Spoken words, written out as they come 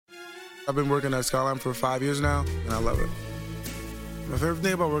I've been working at Skyline for 5 years now, and I love it. My favorite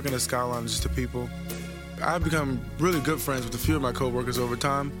thing about working at Skyline is just the people. I've become really good friends with a few of my coworkers over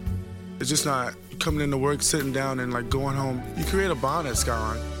time. It's just not coming into work, sitting down, and like going home. You create a bond at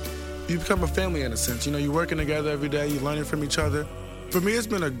Skyline. You become a family in a sense. You know, you're working together every day, you're learning from each other. For me, it's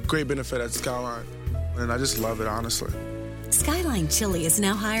been a great benefit at Skyline, and I just love it, honestly. Skyline Chili is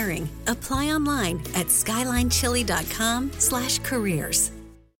now hiring. Apply online at skylinechili.com/careers.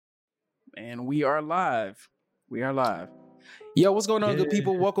 And we are live. Yo, what's going on, good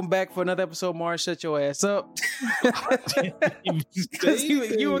people? Welcome back for another episode. Mars, shut your ass up. you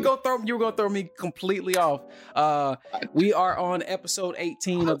were gonna throw me completely off. We are on episode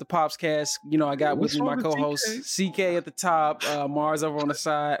 18 of the Popscast. You know, I got with me my co-host CK at the top, Mars over on the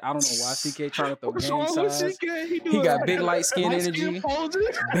side. I don't know why CK trying to throw game size. He got big light skin energy.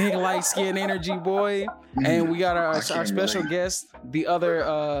 Big light skin energy, boy. And we got our special guest, the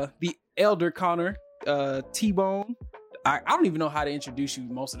elder Connor, T-Bone. I don't even know how to introduce you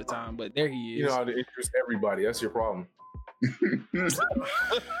most of the time, but there he is. You know how to introduce everybody. That's your problem.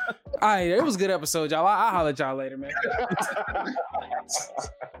 All right, it was a good episode, y'all. I'll holler at y'all later, man.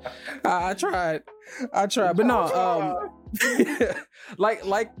 I tried, but no. Like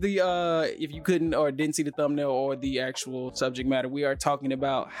the if you couldn't or didn't see the thumbnail or the actual subject matter, we are talking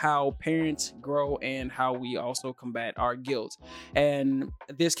about how parents grow and how we also combat our guilt. And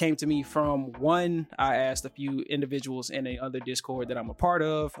this came to me from one. I asked a few individuals in a other Discord that I'm a part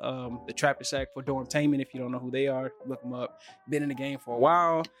of, the Trapper Sack for Dormtainment. If you don't know who they are, look them up. Been in the game for a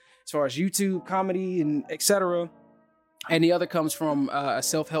while, as far as YouTube, comedy, and etc. And the other comes from a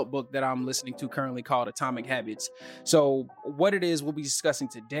self-help book that I'm listening to currently called Atomic Habits. So what it is we'll be discussing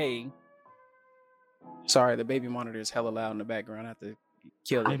today. Sorry, the baby monitor is hella loud in the background. I have to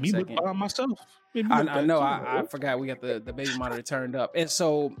kill it in a second. Myself. I know. I forgot we got the baby monitor turned up. And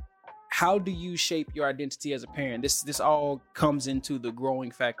so how do you shape your identity as a parent? This all comes into the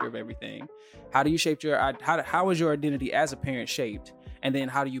growing factor of everything. How do you shape how is your identity as a parent shaped? And then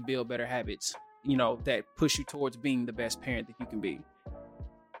how do you build better habits, you know, that push you towards being the best parent that you can be?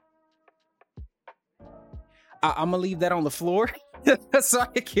 I'm gonna leave that on the floor so I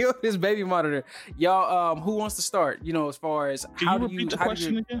can kill this baby monitor. Y'all, who wants to start? You know, as far as how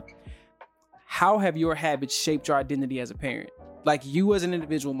have your habits shaped your identity as a parent? Like you as an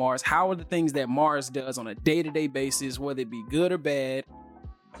individual, Mars, how are the things that Mars does on a day-to-day basis, whether it be good or bad,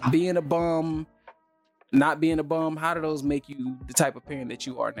 being a bum, not being a bum, how do those make you the type of parent that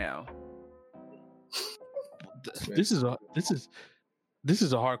you are now? This is a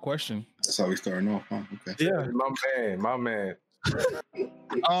hard question. That's how we starting off, huh? Okay. Yeah, my man.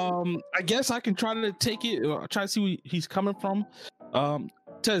 I guess I can try to take it. Try to see where he's coming from.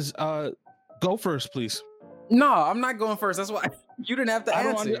 Tez, go first, please. No, I'm not going first. That's why you didn't have to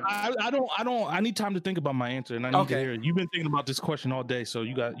answer. I need time to think about my answer, and I need to hear it. You've been thinking about this question all day, so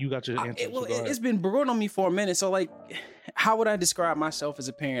you got your answer. It's been brewing on me for a minute. So, like, how would I describe myself as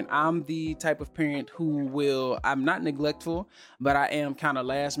a parent? I'm the type of parent who I'm not neglectful, but I am kind of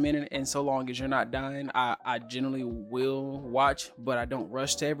last minute. And so long as you're not dying, I generally will watch, but I don't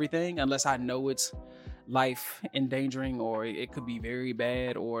rush to everything unless I know it's life endangering or it could be very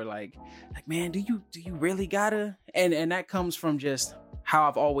bad, or like man, do you really gotta? And that comes from just how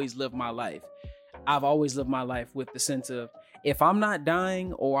I've always lived my life. I've always lived my life with the sense of, if I'm not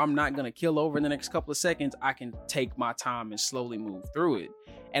dying or I'm not gonna kill over in the next couple of seconds, I can take my time and slowly move through it.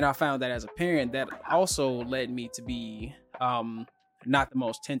 And I found that as a parent, that also led me to be not the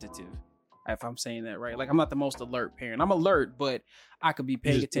most tentative, if I'm saying that right. Like, I'm not the most alert parent. I'm alert, but I could be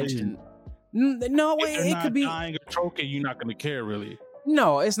paying attention. No, it could be dying or choking. You're not going to care, really.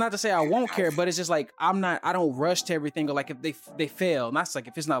 No, it's not to say I won't care, but it's just like I don't rush to everything. Or like if they fail, and that's like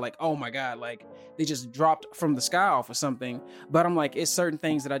if it's not like, oh my god, like they just dropped from the sky off or something. But I'm like, it's certain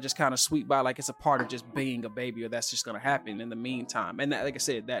things that I just kind of sweep by, like it's a part of just being a baby, or that's just gonna happen in the meantime. And that, like I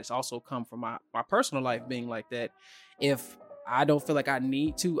said, that's also come from my personal life being like that. If I don't feel like I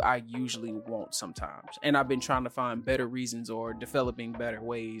need to, I usually won't sometimes. And I've been trying to find better reasons or developing better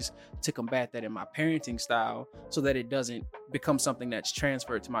ways to combat that in my parenting style so that it doesn't become something that's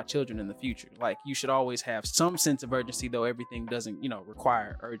transferred to my children in the future. Like, you should always have some sense of urgency, though everything doesn't,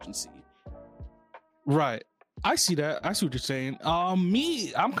 require urgency. Right. I see that. I see what you're saying.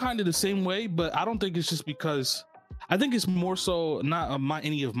 I'm kind of the same way, but I don't think it's just because I think it's more so not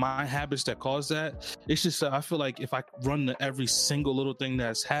any of my habits that cause that. It's just I feel like if I run to every single little thing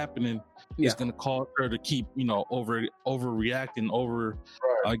that's happening, it's going to cause her to keep, overreacting,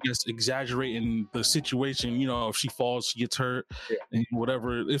 I guess, exaggerating the situation. If she falls, she gets hurt, and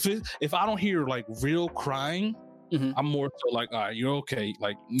whatever. If I don't hear like real crying, Mhm. I'm more so like, all right, you're okay.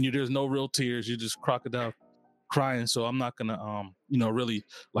 Like there's no real tears. You're just crocodile crying. So I'm not gonna, really,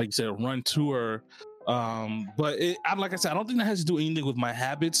 like you said, run to her. But like I said, I don't think that has to do anything with my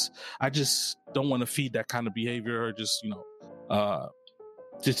habits. I just don't want to feed that kind of behavior, or just,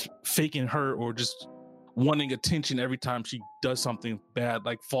 just faking hurt, or just wanting attention every time she does something bad,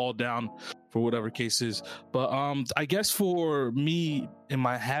 like fall down, for whatever case is. But I guess for me and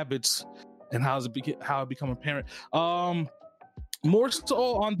my habits and how I become a parent, more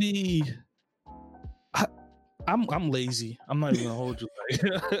so on the I'm lazy. I'm not even gonna hold you.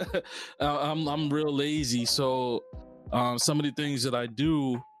 I'm real lazy. So some of the things that I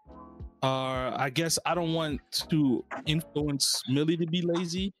do are, I guess I don't want to influence Millie to be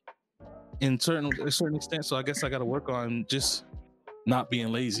lazy a certain extent. So I guess I got to work on just not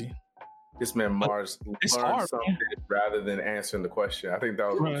being lazy. This man Mars It's learned hard, something rather than answering the question. I think that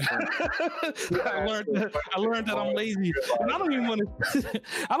was right. I learned that I'm lazy, and I don't even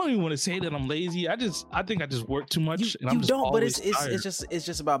want to say that I'm lazy. I think I just work too much, and I'm just don't. But always it's tired.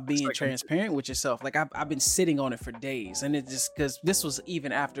 just about being like- transparent with yourself. Like I've been sitting on it for days, and it's just because this was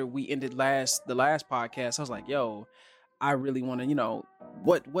even after we ended the last podcast. I was like, yo, I really want to,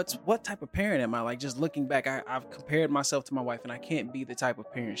 what type of parent am I? Like, just looking back, I've compared myself to my wife, and I can't be the type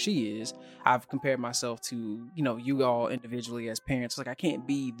of parent she is. I've compared myself to, you all individually as parents. Like, I can't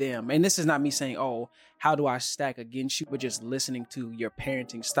be them. And this is not me saying, oh, how do I stack against you? But just listening to your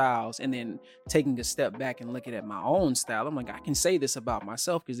parenting styles and then taking a step back and looking at my own style. I'm like, I can say this about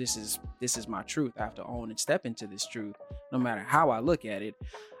myself because this is my truth. I have to own and step into this truth, no matter how I look at it.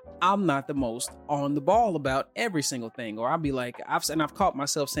 I'm not the most on the ball about every single thing, or I'll be like, I've caught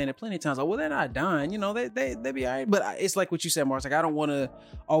myself saying it plenty of times. Like, well, they're not dying, they be all right. But it's like what you said, Mars. Like, I don't want to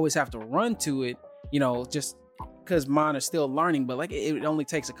always have to run to it, just because mine are still learning. But like, it only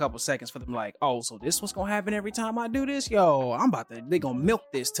takes a couple seconds for them. Like, oh, so this what's gonna happen every time I do this? Yo, they gonna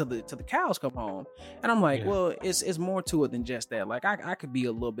milk this till the cows come home. And I'm like, well, it's more to it than just that. Like, I could be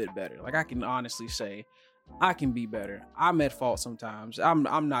a little bit better. Like, I can honestly say, I can be better. I'm at fault sometimes.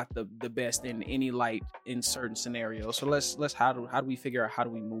 I'm not the best in any light in certain scenarios. So let's how do we figure out how do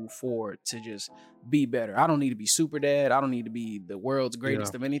we move forward to just be better? I don't need to be super dad. I don't need to be the world's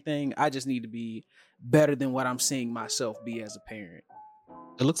greatest of anything. I just need to be better than what I'm seeing myself be as a parent.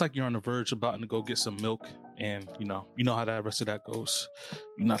 It looks like you're on the verge about to go get some milk, and you know how that rest of that goes.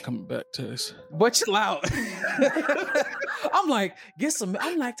 You're not coming back to this. But chill out. I'm like,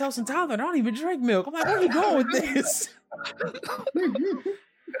 I'm lactose intolerant. I don't even drink milk. I'm like, where are you going with this?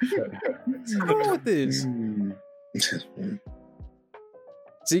 What's wrong with this?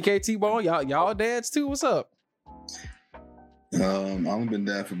 CKT Bone, y'all dads too? What's up? I've only been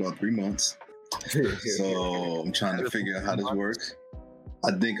dad for about 3 months, so I'm trying to figure out how this works.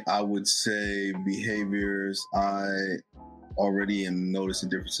 I think I would say behaviors. I already am noticing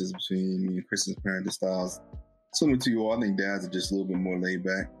differences between me and Kristen's parenting styles. Similar to you all, I think dads are just a little bit more laid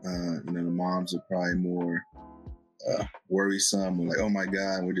back. The moms are probably more worrisome. We're like, oh my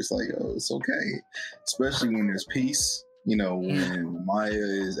God, we're just like, oh, it's okay. Especially when there's peace. When Maya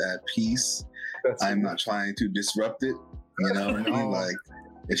is at peace, I'm not trying to disrupt it. You know what I mean? Like,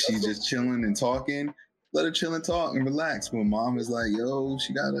 if she's just chilling and talking, let her chill and talk and relax. When mom is like, yo,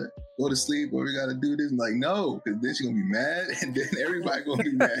 she gotta go to sleep or we gotta do this. I'm like, no, because then she's gonna be mad and then everybody gonna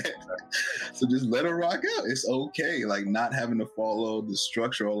be mad. So just let her rock out. It's okay. Like, not having to follow the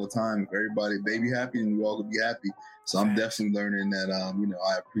structure all the time. If they be happy, and we all could be happy. So I'm definitely learning that,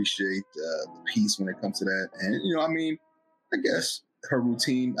 I appreciate the peace when it comes to that. And, I guess her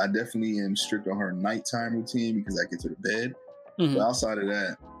routine, I definitely am strict on her nighttime routine because that gets her to bed. Mm-hmm. But outside of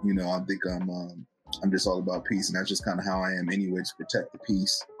that, I think I'm just all about peace, and that's just kind of how I am anyway, to protect the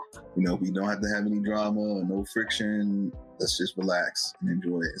peace. We don't have to have any drama or no friction. Let's just relax and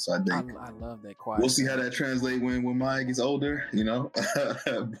enjoy it. So I think I love that quiet. We'll see how that translates when Maya gets older,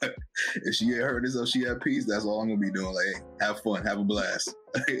 But if she get hurt or she have peace, that's all I'm gonna be doing. Like, hey, have fun, have a blast,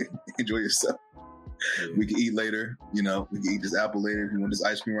 enjoy yourself. We can eat later, we can eat this apple later. If you want this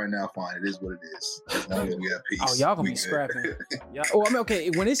ice cream right now, fine. It is what it is. As long as we have peace. Oh, y'all gonna be scrapping. Yeah. Oh, I mean, okay.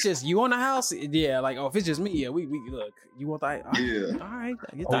 When it's just you on the house, yeah. Like, if it's just me, yeah. We look. You want the ice? Yeah. All right.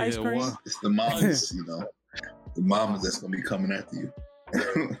 Get the ice cream. Well, it's the mamas, the mamas that's gonna be coming after you.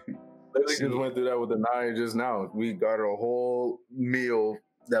 Literally just went through that with Anaya just now. We got her a whole meal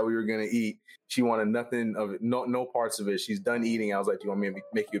that we were gonna eat. She wanted nothing of it, no parts of it. She's done eating. I was like, "Do you want me to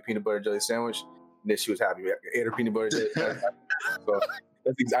make you a peanut butter jelly sandwich?" And then she was happy. We ate her peanut butter jelly sandwich. So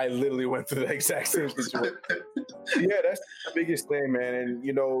I literally went through the exact same situation. Yeah, that's the biggest thing, man. And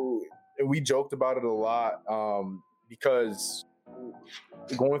and we joked about it a lot because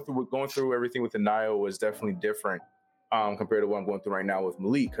going through everything with Anaya was definitely different compared to what I'm going through right now with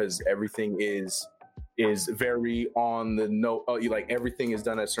Malik, because everything is very on the note. Like everything is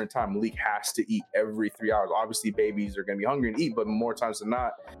done at a certain time. Malik has to eat every 3 hours. Obviously, babies are going to be hungry and eat, but more times than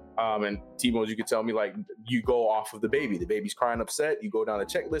not. And T-Bones, you could tell me, like, you go off of the baby. The baby's crying upset. You go down the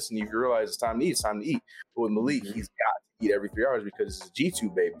checklist, and if you realize it's time to eat, it's time to eat. But with Malik, he's got to eat every 3 hours because it's a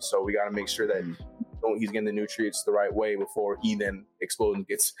G2 baby. So we got to make sure that he's getting the nutrients the right way before he then explodes and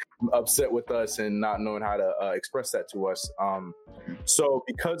gets upset with us and not knowing how to express that to us. So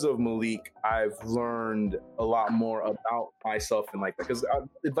because of Malik, I've learned a lot more about myself and like that. Because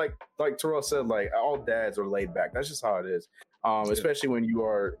like Terrell said, like all dads are laid back. That's just how it is. Especially when you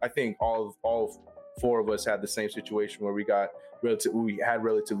are, I think all four of us had the same situation where we had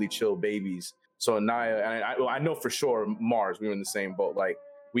relatively chill babies. So Anaya, and I know for sure Mars, we were in the same boat. Like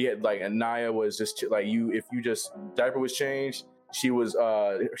we had like Anaya was just like if you just diaper was changed, she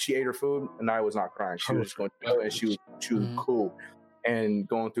ate her food. Anaya was not crying. She was just going to and she was cool. And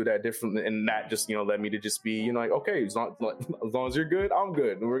going through that different, and that just led me to just be like, okay, as long as you're good, I'm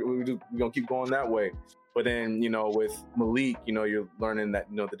good. We're gonna keep going that way. But then, with Malik, you're learning that,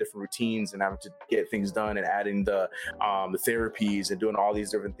 the different routines and having to get things done and adding the therapies and doing all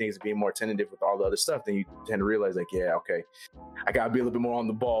these different things and being more attentive with all the other stuff. Then you tend to realize like, yeah, okay, I got to be a little bit more on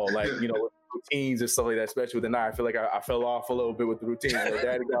the ball. Like, with routines and stuff like that, especially with the night. I feel like I fell off a little bit with the routines. Like,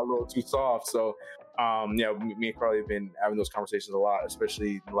 Daddy got a little too soft. So, me and Carly have been having those conversations a lot,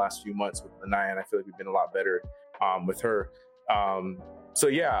 especially in the last few months with Anaya, and I feel like we've been a lot better with her. So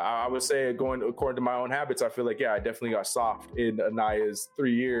yeah, I would say going according to my own habits, I feel like, I definitely got soft in Anaya's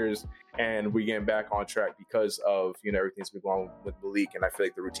 3 years, and we getting back on track because of, everything's been going with Malik, and I feel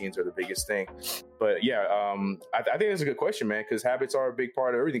like the routines are the biggest thing. But yeah, I think it's a good question, man, because habits are a big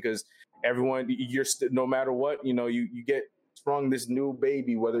part of everything, because everyone, no matter what, you get sprung this new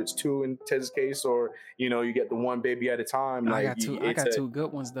baby, whether it's two in Tez's case, or, you get the one baby at a time. I got two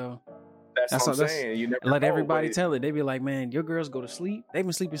good ones though. That's what I'm saying. You never let everybody tell it. They be like, man, your girls go to sleep. They've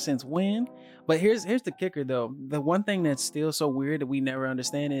been sleeping since when? But here's the kicker though. The one thing that's still so weird that we never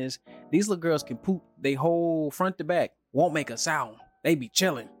understand is these little girls can poop they whole front to back, won't make a sound. They be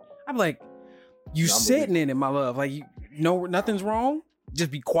chilling. I'm like, you sitting in it, my love. Like, nothing's wrong.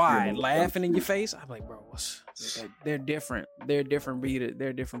 Just be quiet, laughing in your face. I'm like, bro, they're different. They're a different breed. They're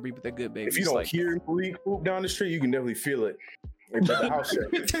a different breed, but they're good babies. If you don't hear Malik poop down the street, you can definitely feel it. Like, the house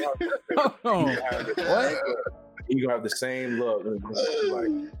what? You gonna have the same look. Like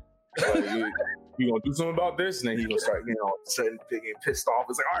you gonna do something about this, and then he gonna start, sudden getting pissed off.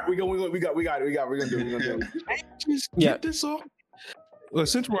 It's like, all right, we got it. We're gonna do it. Just get this off. Well,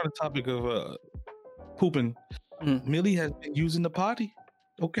 since we're on the topic of pooping, Millie has been using the potty.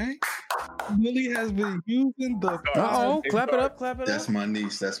 Okay, Millie has been using the. Clap it up. That's my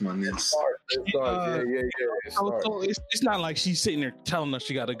niece. So it's not like she's sitting there telling us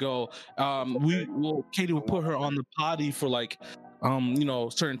she got to go. Katie will put her on the potty for like,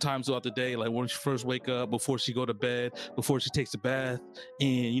 certain times throughout the day, like when she first wake up, before she go to bed, before she takes a bath,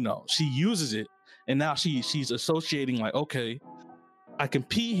 and she uses it, and now she's associating like, okay, I can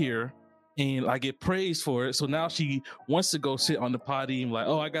pee here. And I get praised for it. So now she wants to go sit on the potty and like,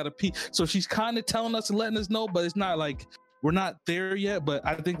 oh, I gotta pee. So she's kind of telling us and letting us know, but it's not like we're not there yet. But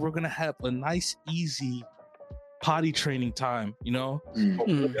I think we're gonna have a nice, easy potty training time,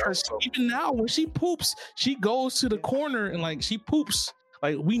 Because even now when she poops, she goes to the corner and like she poops.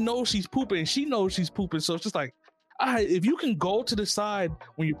 Like we know she's pooping and she knows she's pooping. So it's just like, all right, if you can go to the side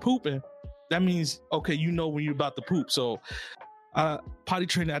when you're pooping, that means, okay, when you're about to poop. So potty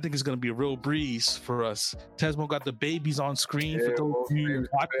training, I think, is going to be a real breeze for us. Tesmo got the babies on screen for those of you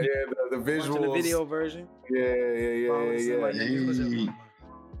watching. The visuals, the video version. Yeah.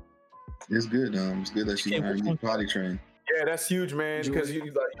 It's good. It's good that she learned to potty train. Yeah, that's huge, man. Because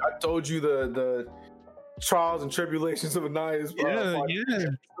I told you the trials and tribulations of Anaya's. Yeah.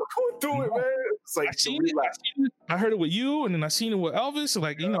 Going through it, man. It's like I heard it with you, and then I seen it with Elvis.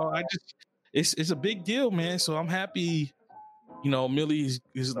 Like, it's a big deal, man. So I'm happy. Millie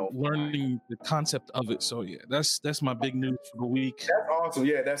is learning the concept of it. So yeah, that's my big news for the week. That's awesome.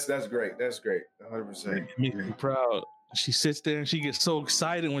 Yeah, that's great. That's great. 100%. Makes me proud. She sits there and she gets so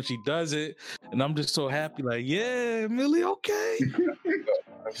excited when she does it, and I'm just so happy. Like, yeah, Millie, okay.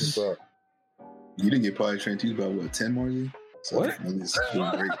 That's you didn't get potty trained too about 10 more years? So what? Millie's doing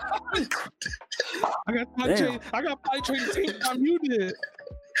great. I got potty trained the same time you did.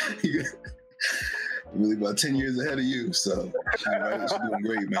 Really about 10 years ahead of you, so she's doing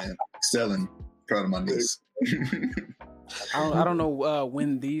great, man. Excelling. Proud of my niece. I don't know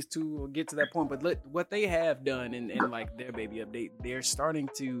when these two will get to that point, but look what they have done in like their baby update. They're starting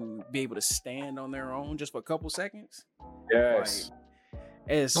to be able to stand on their own just for a couple seconds. Yes. Like,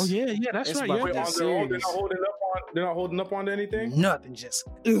 that's right. Wait, on their own, they're not holding up on anything. Nothing, just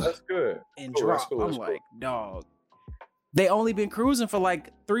That's good. and Cool, drop. that's cool, I'm that's like, dog. They only been cruising for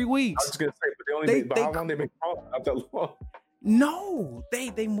like 3 I weeks. was gonna say, but how long they been crawling? Not that long. No,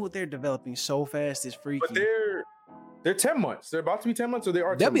 they moved. They're developing so fast. It's freaky. But they're 10 months. They're about to be 10 months, or they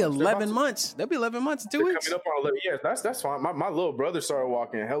are. They'll 10 be months. 11 months. They'll be 11 months in 2 They're weeks. coming up on 11. Yes, that's fine. My little brother started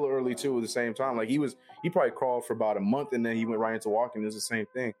walking hella early too at the same time. Like he probably crawled for about a month and then he went right into walking. It was the same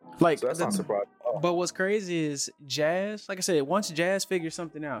thing. Like So that's not surprising. But what's crazy is Jazz, like I said, once Jazz figures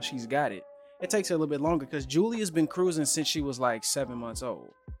something out, she's got it. It takes her a little bit longer because Julia's been cruising since she was like 7 months old.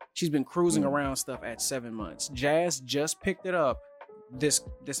 She's been cruising around stuff at 7 months. Jazz just picked it up this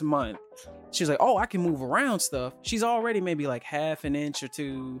month. She's like, oh, I can move around stuff. She's already maybe like half an inch or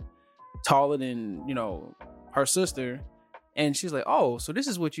two taller than, her sister. And she's like, oh, so this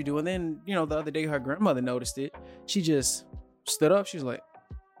is what you do. And then, the other day her grandmother noticed it. She just stood up. She's like,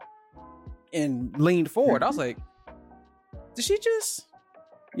 and leaned forward. I was like, did she just?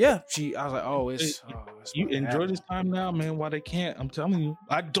 Yeah. I was like, oh, it's you enjoy this time now, man. Why they can't? I'm telling you.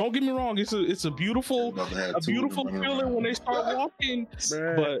 Don't get me wrong. It's a beautiful feeling when they start walking.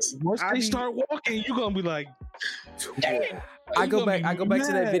 But once they start walking, you're gonna be like, damn. I go back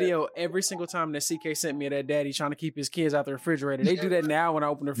to that video every single time that CK sent me that daddy trying to keep his kids out the refrigerator. They do that now when I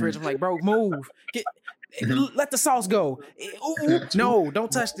open the fridge. I'm like, bro, move. Let the sauce go. Ooh, no,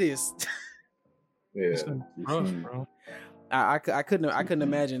 don't touch this. Yeah. Rough, bro. I couldn't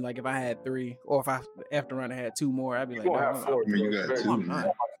imagine like if I had 3 or if I after run I had 2 more. I'd be like, You won't have 4. You got 2. I'm not.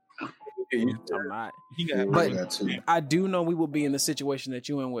 I'm not. But I do know we will be in the situation that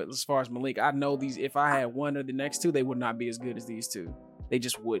you in with as far as Malik. I know these. If I had one of the next 2, they would not be as good as these 2. They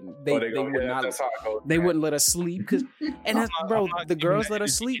just wouldn't. They would not. They wouldn't let us sleep because, and that's, bro, the girls let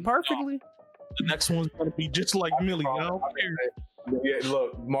us sleep perfectly. The next one's gonna be just like Millie. Yeah,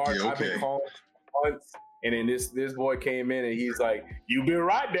 look, Mark, I've been calling once, and then this boy came in and he's like, "You've been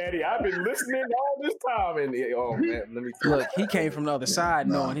right, Daddy. I've been listening all this time." And oh man, let me look. He came from the other side,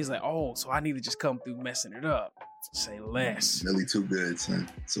 knowing he's like, "Oh, so I need to just come through messing it up." Say less. Millie too good, son.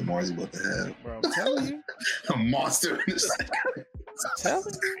 So Mars about to have, bro. I'm telling you, a monster in the second.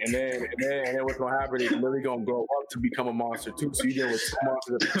 And then what's gonna happen is Millie gonna grow up to become a monster too. So you deal with 2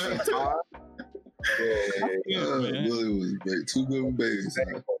 monsters at the same time. Millie was too good with babies.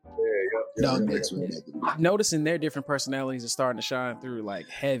 Noticing their different personalities are starting to shine through, like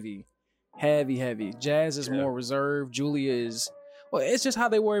heavy. Jazz is more reserved. Julia is, well, it's just how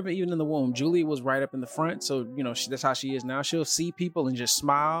they were even in the womb. Julia was right up in the front, so that's how she is now. She'll see people and just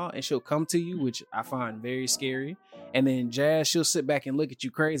smile, and she'll come to you, which I find very scary. And then Jazz, she'll sit back and look at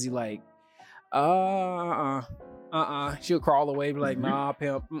you crazy, like, she'll crawl away, be like, nah,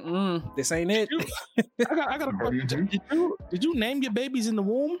 pimp, this ain't it. I got a question. Did you name your babies in the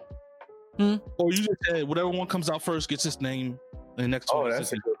womb? Or you just said whatever one comes out first gets its name, and the next one.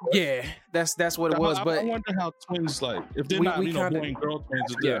 That's a good question. Yeah, that's what it was. But I wonder how twins, like, if they're not, boy and girl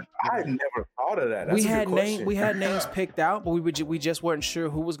twins. Yeah, I never thought of that. That's we had names picked out, but we just weren't sure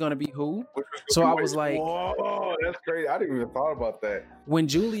who was going to be who. So I was like, "Whoa, that's crazy! I didn't even thought about that." When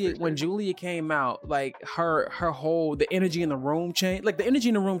Julia came out, like her whole the energy in the room changed. Like the energy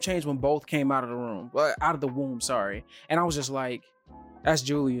in the room changed when both came out of the room, out of the womb. Sorry, and I was just like, that's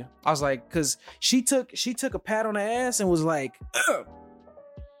Julia. I was like, because she took a pat on the ass and was like, ugh,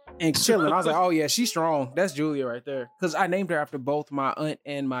 and chilling. I was like, oh yeah, she's strong. That's Julia right there. Because I named her after both my aunt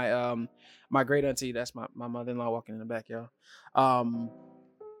and my great auntie. That's my mother-in-law walking in the back, y'all.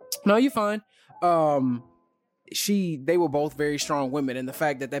 No, you're fine. They were both very strong women, and the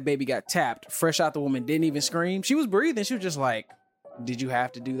fact that baby got tapped fresh out the womb, didn't even scream. She was breathing. She was just like, did you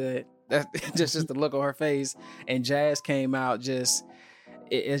have to do that? That just the look on her face. And Jazz came out just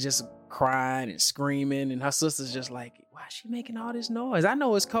crying and screaming, and her sister's just like, why is she making all this noise? I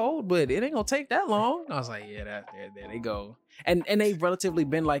know it's cold, but it ain't gonna take that long. I was like, yeah, there they go. And they've relatively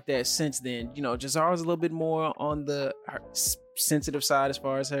been like that since then. Jazara's a little bit more on the sensitive side as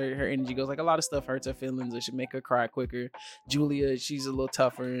far as her energy goes. Like a lot of stuff hurts her feelings. It should make her cry quicker. Julia, she's a little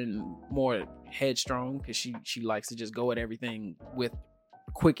tougher and more headstrong because she likes to just go at everything with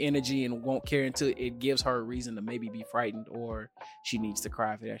quick energy and won't care until it gives her a reason to maybe be frightened or she needs to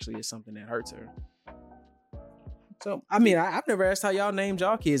cry if it actually is something that hurts her. So, I mean, I've never asked how y'all named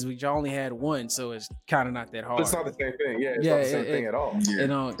y'all kids, but y'all only had one, so it's kind of not that hard. It's not the same thing. Yeah, it's not the same thing at all. Yeah.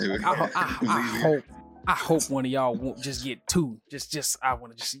 I hope one of y'all won't just get 2. Just I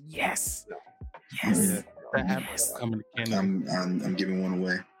want to just yes. Yeah. That app is coming to Canada. I'm giving one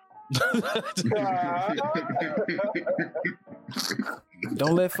away.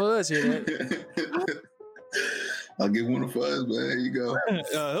 Don't let Fuzz hear that. I'll give one of Fuzz, man. Here you go.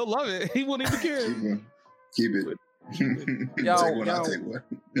 He'll love it. He won't even care. Keep it. Take one, I'll take one.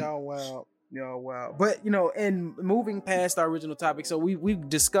 Wow. But and moving past our original topic, so we've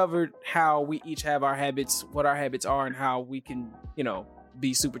discovered how we each have our habits, what our habits are, and how we can,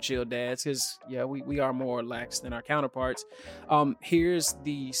 be super chill dads, because we are more lax than our counterparts. Here's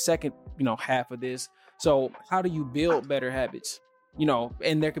the second half of this. So how do you build better habits?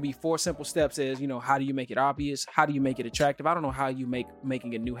 And there could be 4 simple steps as how do you make it obvious, how do you make it attractive? I don't know how you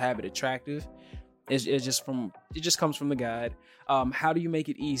making a new habit attractive. It just comes from the guide. How do you make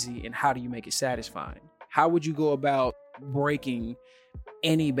it easy, and how do you make it satisfying? How would you go about breaking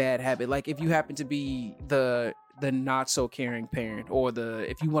any bad habit? Like if you happen to be the not so caring parent, or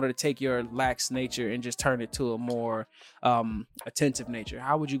if you wanted to take your lax nature and just turn it to a more attentive nature,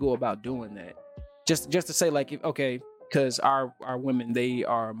 how would you go about doing that? Just to say, like, because our women, they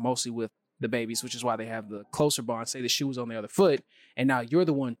are mostly with the babies, which is why they have the closer bond. Say the shoe was on the other foot, and now you're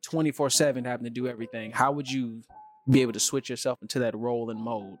the one 24/7 having to do everything. How would you be able to switch yourself into that role and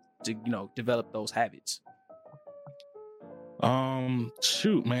mode to develop those habits?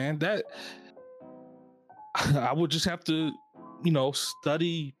 Shoot, man, that I would just have to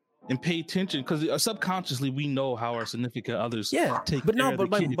study and pay attention, because subconsciously we know how our significant others take care of the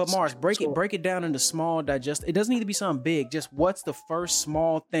kids. But Mars, break it down into small digest. It doesn't need to be something big. Just what's the first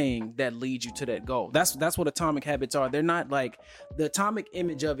small thing that leads you to that goal? That's what atomic habits are. They're not like the atomic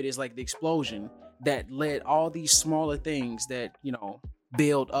image of it is like the explosion that led all these smaller things that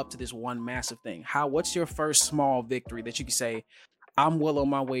build up to this one massive thing. What's your first small victory that you can say, I'm well on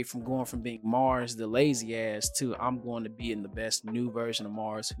my way from going from being Mars, the lazy ass, to I'm going to be in the best new version of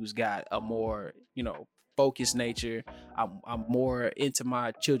Mars, who's got a more, focused nature. I'm more into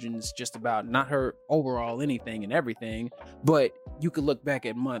my children's, just about not her overall anything and everything, but you could look back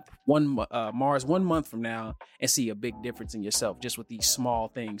at Mars 1 month from now and see a big difference in yourself just with these small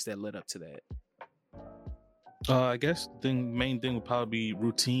things that led up to that. I guess the main thing would probably be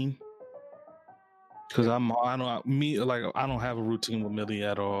routine. Because I don't have a routine with Millie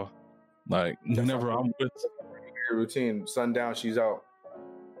at all. Like whenever I'm with your routine, sundown, she's out.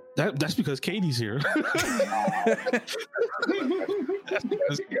 That's because Katie's here.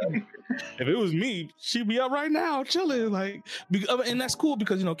 If it was me, she'd be up right now chilling. Like, and that's cool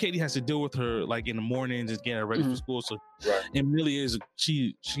because Katie has to deal with her like in the mornings, just getting her ready for school. So, and Millie is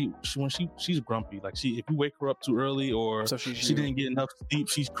she when she's grumpy. Like if you wake her up too early or she didn't get enough sleep,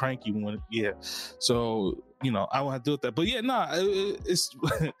 she's cranky So I won't have to deal with that. But it's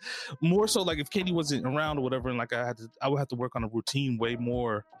more so like if Katie wasn't around or whatever, and like I would have to work on a routine way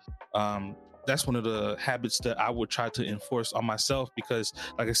more. That's one of the habits that I would try to enforce on myself, because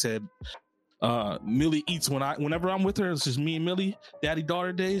like I said, Millie eats whenever I'm with her. It's just me and Millie,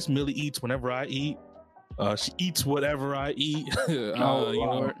 daddy-daughter days. Millie eats whenever I eat. She eats whatever I eat.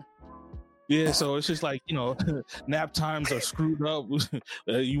 Yeah, so it's just like, nap times are screwed up.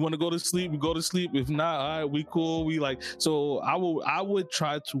 You want to go to sleep, we go to sleep. If not, all right, we cool. So I would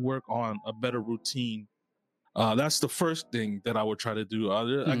try to work on a better routine. That's the first thing that I would try to do.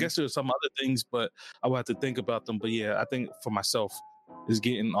 I guess there's some other things, but I would have to think about them. But yeah, I think for myself is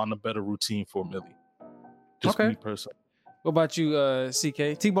getting on a better routine for Millie. Just me personally. What about you,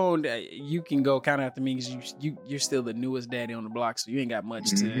 CK? T-Bone, you can go kind of after me because you're still the newest daddy on the block, so you ain't got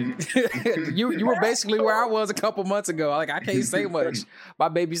much to. You were basically where I was a couple months ago. Like I can't say much. My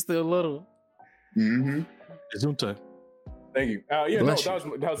baby's still little. Mm-hmm. Thank you. That was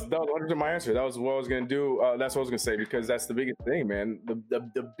 100% my answer. That was what I was gonna do. That's what I was gonna say, because that's the biggest thing, man.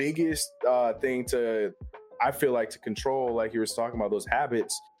 The biggest thing I feel like to control, like you were talking about, those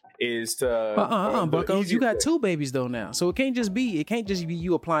habits, is to Buckos, you got 2 babies though now, so it can't just be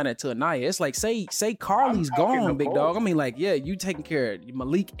you applying that to Anaya. It's like say Carly's gone, big dog. I mean, like, you taking care of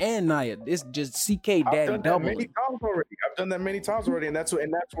Malik and Naya. It's just CK daddy double. I've done that many times already, and that's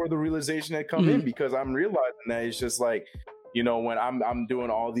where the realization had come in, because I'm realizing that it's just like, when I'm doing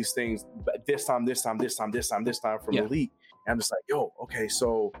all these things this time for Malik, and I'm just like, okay,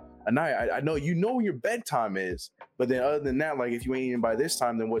 so Anaya, I know your bedtime is, but then other than that, like if you ain't eating by this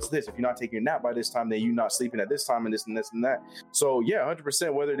time, then what's this? If you're not taking a nap by this time, then you're not sleeping at this time, and this and this and that. So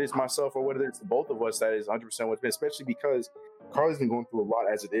 100%, whether it is myself or whether it's the both of us, that is 100% what's been, especially because Carly's been going through a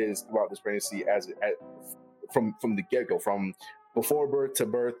lot as it is throughout this pregnancy, from the get-go, from before birth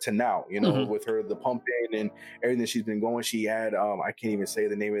to now, with her, the pumping and everything she's been going. She had I can't even say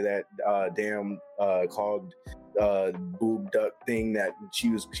the name of that damn clogged boob duct thing that she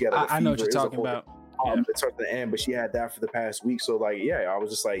had. Like, I know what you're talking about. It starts to end, but she had that for the past week. So like, yeah, I was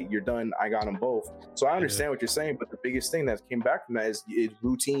just like, you're done. I got them both. So I understand what you're saying, but the biggest thing that came back from that is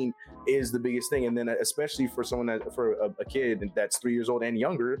routine is the biggest thing. And then especially for a kid that's 3 years old and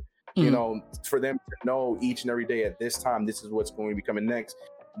younger, you know, for them to know each and every day at this time, this is what's going to be coming next.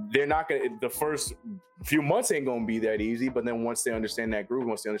 They're not going to, the first few months ain't going to be that easy, but then once they understand that groove,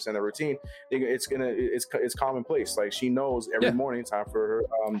 once they understand that routine, it's commonplace. Like she knows every morning time for her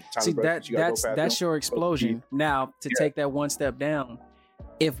time. See, that's your explosion. Now to take that one step down,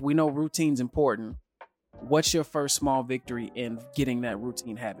 if we know routine's important, what's your first small victory in getting that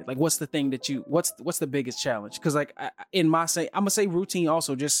routine habit? Like, what's the thing that what's the biggest challenge? Because like I'm gonna say routine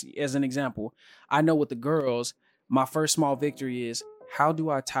also, just as an example. I know with the girls, my first small victory is, how do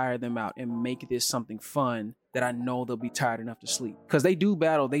I tire them out and make this something fun that I know they'll be tired enough to sleep? Because they do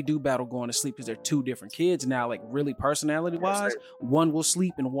battle going to sleep because they're two different kids now, like really personality wise. One will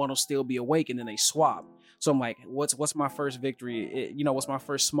sleep and one will still be awake, and then they swap. So I'm like, what's my first victory? What's my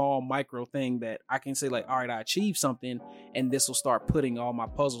first small micro thing that I can say like, all right, I achieved something, and this will start putting all my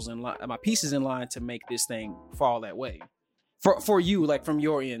puzzles in line, my pieces in line to make this thing fall that way. For you, like from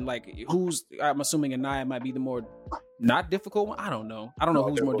your end, like I'm assuming Anaya might be the more not difficult one. I don't know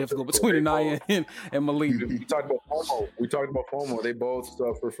who's more difficult between Anaya and Malik. We talked about FOMO. They both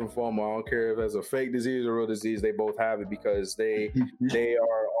suffer from FOMO. I don't care if it's a fake disease or real disease. They both have it because they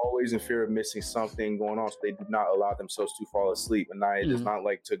are always in fear of missing something going on. So they do not allow themselves to fall asleep. Anaya does not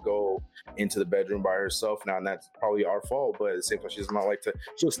like to go into the bedroom by herself now, and that's probably our fault. But at the same time, she does not like to.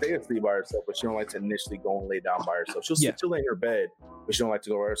 She'll stay asleep by herself, but she don't like to initially go and lay down by herself. She'll lay in her bed, but she don't like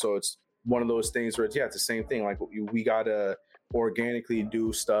to go by her. So it's one of those things where it's the same thing. Like we gotta organically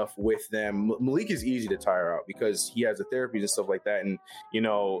do stuff with them. Malik is easy to tire out because he has the therapies and stuff like that. And,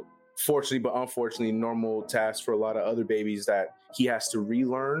 fortunately, but unfortunately, normal tasks for a lot of other babies that he has to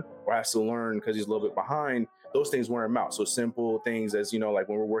relearn or has to learn because he's a little bit behind. Those things wear him out. So simple things as, like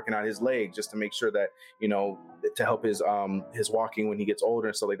when we're working on his leg, just to make sure that, to help his walking when he gets older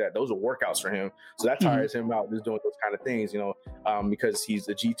and stuff like that. Those are workouts for him. So that tires him out, just doing those kind of things, because he's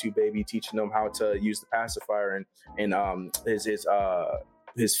a G2 baby, teaching them how to use the pacifier and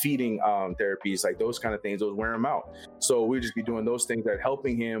his feeding therapies, like those kind of things, those wear him out. So we just be doing those things that are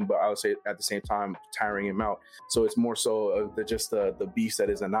helping him, but I would say at the same time, tiring him out. So it's more so just the beast that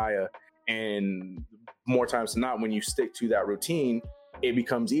is Anaya. And more times than not, when you stick to that routine, it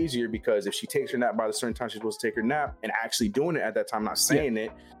becomes easier because if she takes her nap by the certain time she's supposed to take her nap and actually doing it at that time, not saying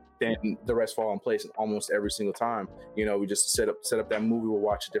it, then the rest fall in place almost every single time. We just set up that movie. We'll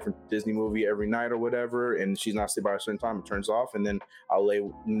watch a different Disney movie every night or whatever, and she's not asleep by a certain time. It turns off, and then I'll lay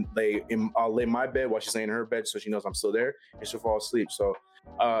my bed while she's laying in her bed, so she knows I'm still there, and she'll fall asleep. So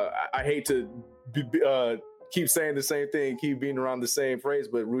I hate to keep saying the same thing, keep being around the same phrase,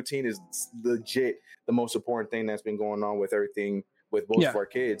 but routine is legit the most important thing that's been going on with everything with both of our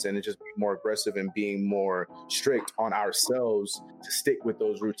kids, and it's just being more aggressive and being more strict on ourselves to stick with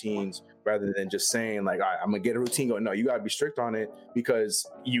those routines rather than just saying like, I'm gonna get a routine going. No, you gotta be strict on it because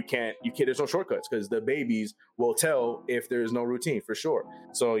you can't, there's no shortcuts because the babies will tell if there's no routine for sure.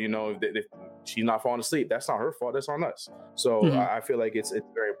 So, if she's not falling asleep, that's not her fault, that's on us. So I feel like it's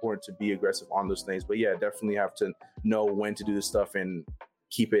very important to be aggressive on those things, but definitely have to know when to do this stuff and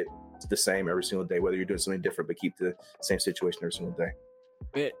keep it the same every single day, whether you're doing something different, but keep the same situation every single day.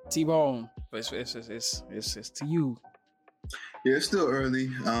 T-Bone, it's to you. Yeah, it's still early.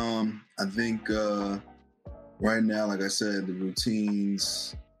 I think right now, like I said, the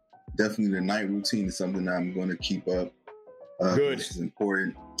routines, definitely the night routine is something that I'm going to keep up. Good. It's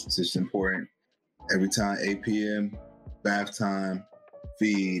important. It's just important. Every time, 8 p.m., bath time,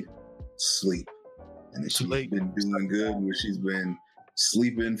 feed, sleep. And she's been doing good where she's been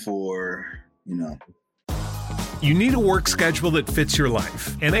sleeping for, You need a work schedule that fits your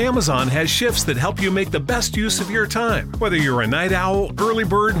life, and Amazon has shifts that help you make the best use of your time. Whether you're a night owl, early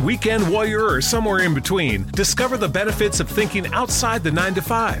bird, weekend warrior, or somewhere in between, discover the benefits of thinking outside the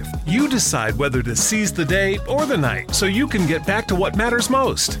 9-to-5. You decide whether to seize the day or the night so you can get back to what matters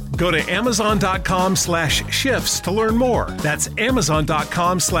most. Go to Amazon.com/shifts to learn more. That's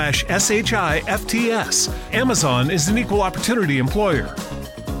Amazon.com/SHIFTS. Amazon is an equal opportunity employer.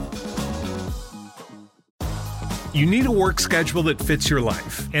 You need a work schedule that fits your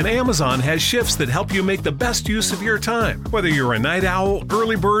life, and Amazon has shifts that help you make the best use of your time. Whether you're a night owl,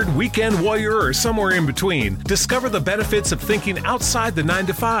 early bird, weekend warrior, or somewhere in between, discover the benefits of thinking outside the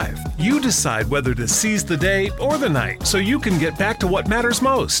 9-to-5. You decide whether to seize the day or the night so you can get back to what matters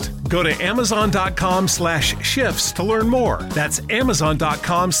most. Go to Amazon.com/shifts to learn more. That's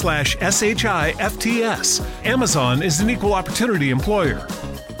Amazon.com/SHIFTS. Amazon is an equal opportunity employer.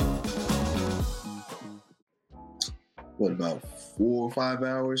 about 4 or 5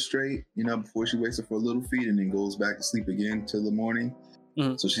 hours straight, before she wakes up for a little feed and then goes back to sleep again till the morning.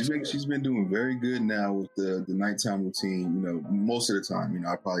 Mm-hmm. So she's been doing very good now with the nighttime routine. Most of the time,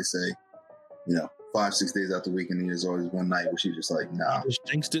 I'd probably say, 5-6 days out the week, and then there's always one night where she's just like, nah. Just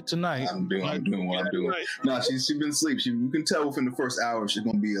jinxed it tonight. I'm doing what I'm doing. Right. Nah, she's been asleep. You can tell within the first hour if she's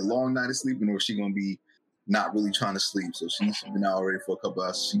gonna be a long night of sleeping or she's gonna be not really trying to sleep. So she's been out already for a couple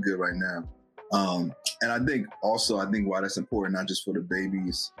hours. She's good right now. And I think why that's important, not just for the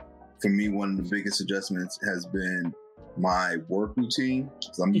babies. For me, one of the biggest adjustments has been my work routine,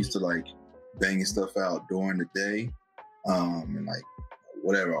 because I'm used to like banging stuff out during the day, and like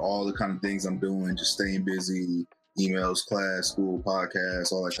whatever, all the kind of things I'm doing, just staying busy, emails, class, school,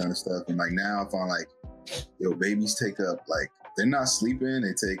 podcasts, all that kind of stuff. And like now I find like, babies take up, like, they're not sleeping,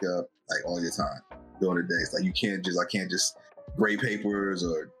 they take up like all your time during the day. It's like I can't just grade papers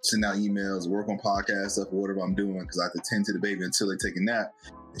or send out emails or work on podcast stuff or whatever I'm doing, because I have to tend to the baby until they take a nap.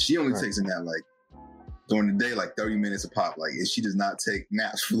 And she only takes a nap like during the day, like 30 minutes a pop. Like, she does not take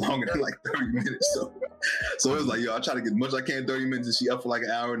naps for longer than like 30 minutes. So it was like, I try to get as much as I can 30 minutes, and she up for like an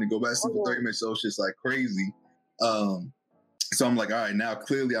hour and then go back to sleep for 30 minutes. So it's just like crazy. So I'm like, all right, now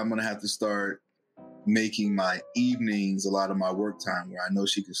clearly I'm gonna have to start making my evenings a lot of my work time, where I know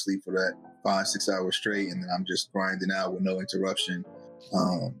she can sleep for that 5-6 hours straight, and then I'm just grinding out with no interruption.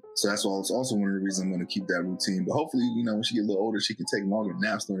 So that's also one of the reasons I'm going to keep that routine. But hopefully, when she get a little older, she can take longer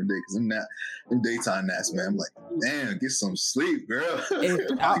naps during the day, because them daytime naps, man, I'm like, damn, get some sleep, girl.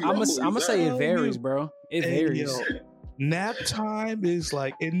 I'm gonna say it varies, bro. It varies. Nap time is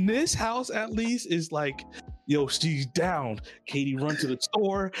like, in this house at least, is like, she's down. Katie run to the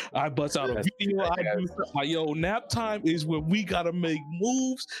store. I bust out a video. Nap time is when we gotta make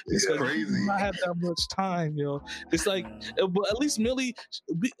moves. It's crazy. I have that much time, It's like, but at least Millie,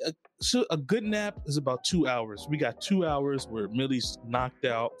 a good nap is about 2 hours. We got 2 hours where Millie's knocked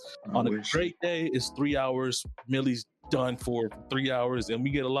out. On a great day, it's 3 hours. Millie's done for 3 hours, and we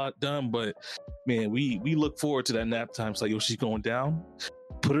get a lot done. But man, we look forward to that nap time. It's like, she's going down.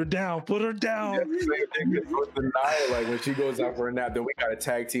 Put her down. With Naya, like when she goes out for a nap, then we got a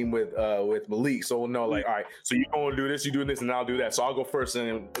tag team with Malik. So we'll know, like, all right, so you're going to do this, you're doing this, and I'll do that. So I'll go first,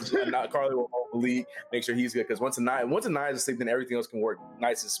 and then Carly will hold Malik, make sure he's good. Because once Anaya's asleep, then everything else can work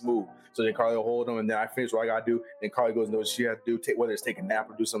nice and smooth. So then Carly will hold him, and then I finish what I got to do. Then Carly goes and knows what she has to do, whether it's take a nap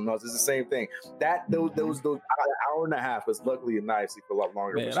or do something else. It's the same thing. Those hour and a half was luckily Anaya sleep for a lot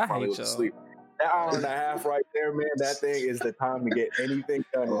longer. Man, I hate y'all. Asleep. That hour and a half right there, man, that thing is the time to get anything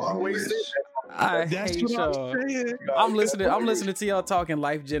done. I hate y'all. I'm listening to y'all talking.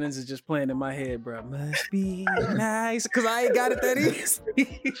 Life Jennings is just playing in my head, bro. Must be nice, because I ain't got it that easy.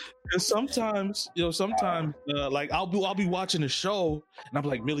 Sometimes, like I'll be watching a show and I'm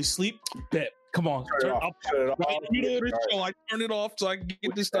like, Millie, sleep? Bet. Come on. I turn it off so I can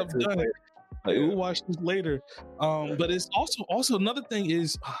get this stuff done. Like, we'll watch this later. But it's also another thing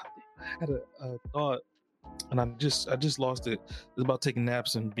is, I had a thought, and I just lost it. It's about taking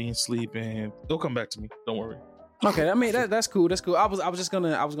naps and being asleep, and it'll come back to me. Don't worry. Okay, I mean that's cool. That's cool. I was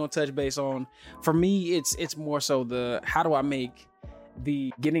gonna touch base on. For me, it's more so the how do I make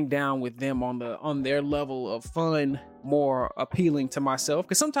the getting down with them on their level of fun more appealing to myself?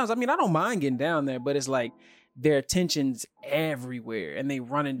 Because sometimes, I don't mind getting down there, but it's like their attention's everywhere, and they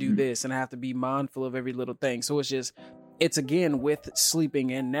run and do this, and I have to be mindful of every little thing. So it's again with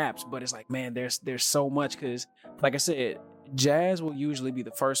sleeping and naps, but it's like, man, there's so much, because like I said, Jazz will usually be the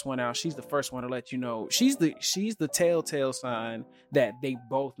first one out. She's the first one to let you know. She's the telltale sign that they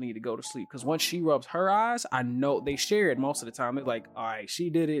both need to go to sleep, because once she rubs her eyes, I know they share it most of the time. They're like, all right, she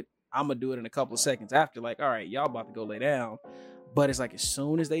did it, I'm gonna do it in a couple of seconds after, like, all right, y'all about to go lay down. But it's like as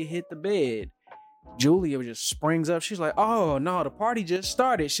soon as they hit the bed, Julia just springs up. She's like, oh no, the party just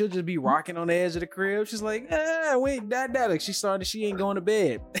started. She'll just be rocking on the edge of the crib. She's like, wait, that. Like, she ain't going to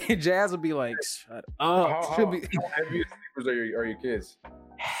bed. And Jazz will be like, shut up. How heavy sleepers are your kids?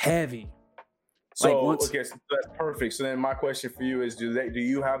 Heavy. So, okay, so that's perfect. So then my question for you is, do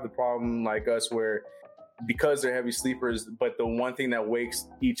you have the problem like us where, because they're heavy sleepers, but the one thing that wakes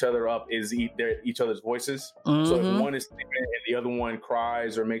each other up is each other's voices? Mm-hmm. So if one is sleeping and the other one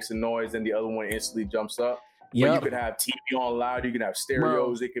cries or makes a noise, then the other one instantly jumps up. Yeah, you could have TV on loud. You can have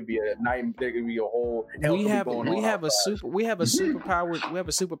stereos. Bro, it could be a night. There could be a whole. We have a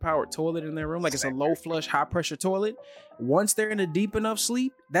superpowered toilet in their room. Like, it's a low flush, high pressure toilet. Once they're in a deep enough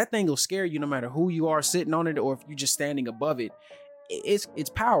sleep, that thing will scare you no matter who you are sitting on it or if you're just standing above it. It's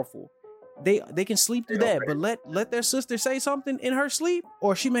powerful. They can sleep through that, but let their sister say something in her sleep,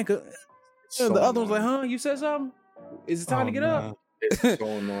 or she make a. The other one's like, huh? You said something? Is it time to get up? It's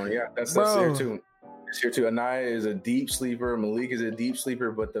going on. Yeah, that's there too. It's here too. Anaya is a deep sleeper. Malik is a deep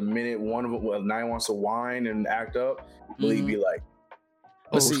sleeper. But the minute one of them, Anaya wants to whine and act up, Malik be like,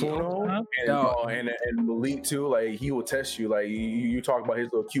 But see, and Malik too, like he will test you. Like you talk about his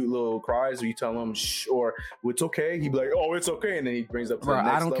little cute little cries, or you tell him shh, or it's okay. He'd be like, "Oh, it's okay," and then he brings up. To bro, the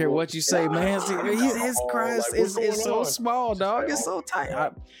next I don't level. care what you say, man. His cries is so small, dog. It's so tight.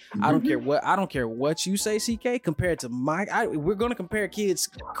 I don't care what you say, CK. Compared to we're gonna compare kids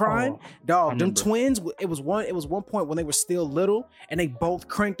crying, dog. Them twins. It was one point when they were still little, and they both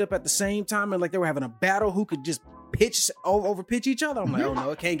cranked up at the same time, and like they were having a battle who could just over pitch each other. I'm like, oh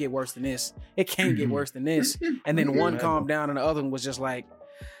no, it can't get worse than this. It can't get worse than this. And then one calmed down and the other one was just like,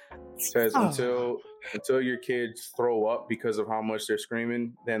 says until your kids throw up because of how much they're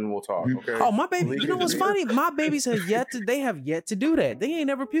screaming, then we'll talk. Okay. Oh, my baby, you know what's funny? My babies have yet to do that. They ain't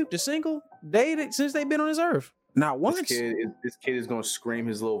never puked a single day since they've been on this earth. Not once. This kid is gonna scream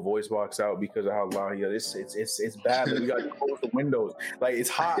his little voice box out because of how loud he is. It's bad. We gotta close the windows. Like it's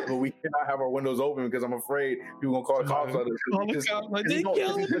hot, but we cannot have our windows open because I'm afraid people gonna call the cops on us.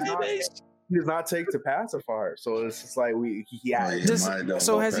 He does not take to pacifier, so it's just like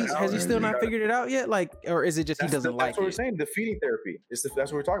So has he still not figured it out yet? Like, or is it just he doesn't like it? That's what we're saying. The feeding therapy. That's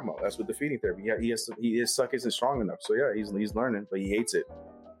what we're talking about. That's what the feeding therapy. Yeah, his suck isn't strong enough. So yeah, he's learning, but he hates it.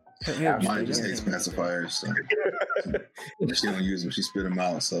 Mine just hates pacifiers. So. She don't use them. She spit them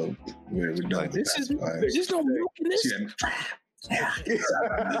out. So we're done with pacifiers. There's no milk in this.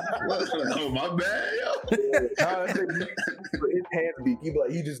 Oh, my bad, yo. His hands be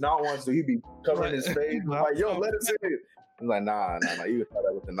he does not want to. He be covering his face. Like, yo, let us in. I'm like, nah. You can try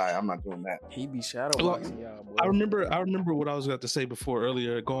that with the knife. I'm not doing that. He be shadow boxing y'all, boy. I remember what I was about to say before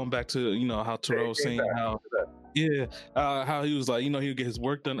earlier, going back to how Terrell was saying how he was like, he would get his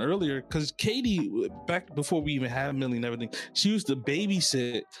work done earlier because Katie, back before we even had Millie and everything, she used to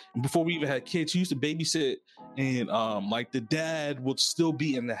babysit. Before we even had kids, she used to babysit, and like the dad would still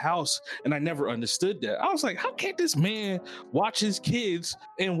be in the house, and I never understood that. I was like, how can't this man watch his kids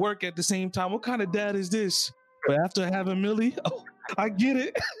and work at the same time? What kind of dad is this? But after having Millie, I get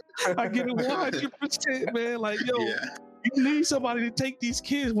it. I get it 100%, man. Like, yo, you need somebody to take these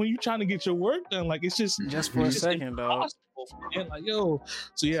kids when you're trying to get your work done. Like, it's just for a second, dog. Man, like, yo.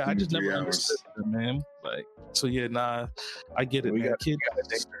 So yeah, I just never understood that, man. Like, so yeah, I get it, man. Kids.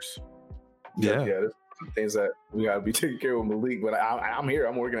 Yeah. Things that we gotta be taking care of with Malik, but I'm here.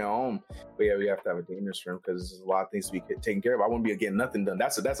 I'm working at home, but yeah, we have to have a dangerous room because there's a lot of things to be taken care of. I wouldn't be getting nothing done.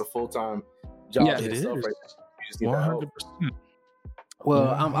 That's a full time job. Yeah, it is. Right? You just need 100%.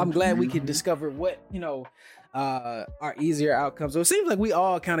 Well, I'm glad we could discover what are easier outcomes. So it seems like we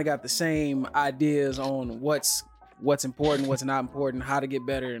all kind of got the same ideas on what's important, what's not important, how to get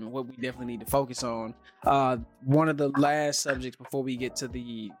better, and what we definitely need to focus on. One of the last subjects before we get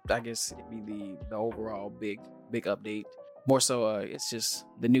to I guess it'd be the overall big update. More so, it's just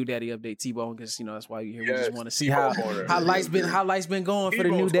the new daddy update, T-Bone, because that's why you here. We just want to see how life's been going for the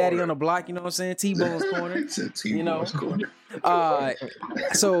new daddy on the block. You know what I'm saying? T-Bone's corner. T-Bone's corner.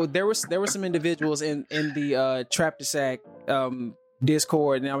 So there were some individuals in the Trap to Sack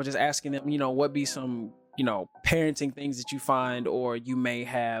Discord, and I was just asking them, what be some parenting things that you find or you may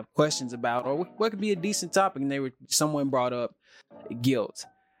have questions about, or what could be a decent topic. And someone brought up guilt.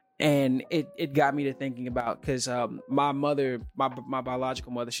 And it got me to thinking about, because my mother, my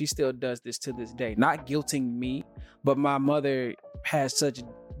biological mother, she still does this to this day. Not guilting me, but my mother has such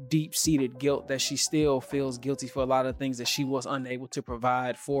deep-seated guilt that she still feels guilty for a lot of things that she was unable to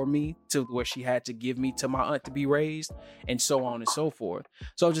provide for me, to where she had to give me to my aunt to be raised, and so on and so forth.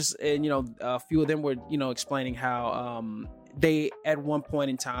 So a few of them were explaining how they, at one point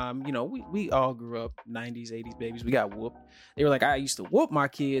in time, we all grew up 90s, 80s babies. We got whooped. They were like, I used to whoop my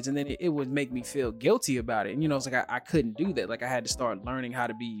kids, and then it would make me feel guilty about it. And it's like I couldn't do that. Like I had to start learning how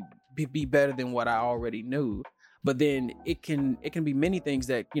to be better than what I already knew. But then it can be many things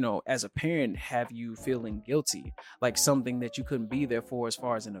that, as a parent, have you feeling guilty, like something that you couldn't be there for as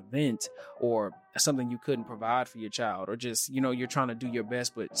far as an event, or something you couldn't provide for your child, or just, you're trying to do your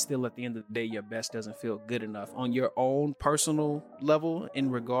best, but still at the end of the day, your best doesn't feel good enough on your own personal level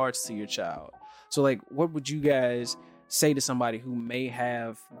in regards to your child. So like, what would you guys say to somebody who may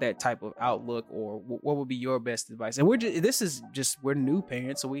have that type of outlook, or what would be your best advice? And we're new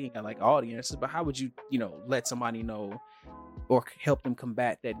parents, so we ain't got like all the answers, but how would you, let somebody know or help them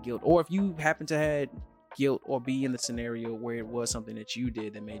combat that guilt? Or if you happen to have guilt or be in the scenario where it was something that you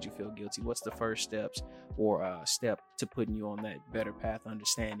did that made you feel guilty, what's the first steps or step to putting you on that better path,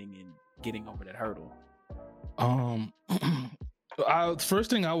 understanding and getting over that hurdle? First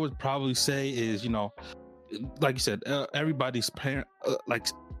thing I would probably say is, like you said, everybody's parent, like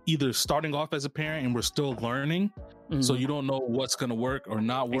either starting off as a parent and we're still learning, so you don't know what's going to work or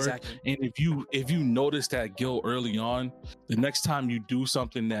not work. Exactly. And if you notice that guilt early on, the next time you do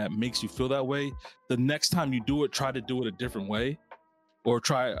something that makes you feel that way, the next time you do it, try to do it a different way, or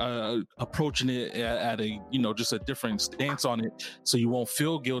try approaching it at a, you know, just a different stance on it, so you won't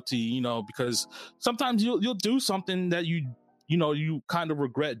feel guilty, you know, because sometimes you'll do something that you kind of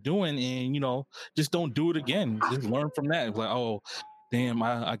regret doing, and, you know, just don't do it again. Just learn from that. Like, oh, damn,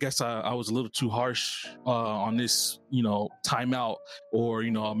 I guess I was a little too harsh on this, you know, timeout, or,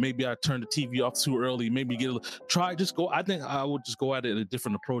 you know, maybe I turned the TV off too early. Maybe I think I would just go at it a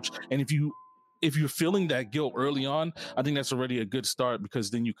different approach. And if you're feeling that guilt early on, I think that's already a good start, because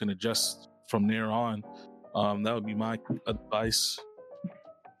then you can adjust from there on. That would be my advice.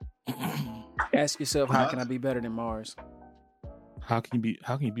 Ask yourself, how can I be better than Mars? How can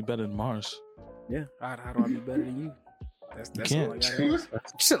you be better than Mars? Yeah. How do I be better than you? That's all I can't. gotta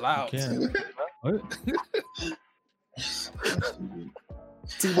ask. Chill out. What?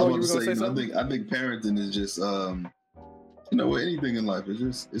 T-Boy, you were gonna say I something? think parenting is just you know, with anything in life,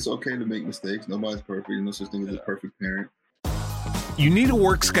 it's okay to make mistakes. Nobody's perfect. There's no such thing as a perfect parent. You need a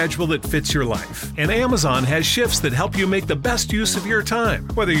work schedule that fits your life, and Amazon has shifts that help you make the best use of your time.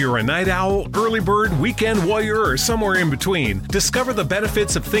 Whether you're a night owl, early bird, weekend warrior, or somewhere in between, discover the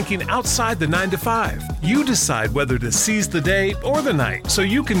benefits of thinking outside the 9 to 5. You decide whether to seize the day or the night, so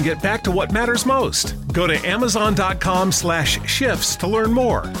you can get back to what matters most. Go to Amazon.com/shifts to learn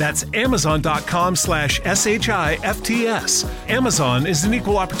more. That's Amazon.com/SHIFTS. Amazon is an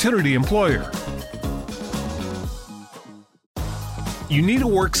equal opportunity employer. You need a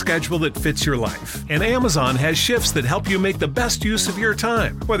work schedule that fits your life, and Amazon has shifts that help you make the best use of your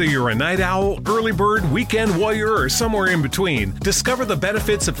time. Whether you're a night owl, early bird, weekend warrior, or somewhere in between, discover the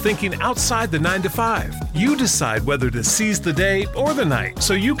benefits of thinking outside the 9 to 5. You decide whether to seize the day or the night,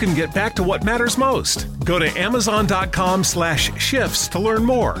 so you can get back to what matters most. Go to Amazon.com/shifts to learn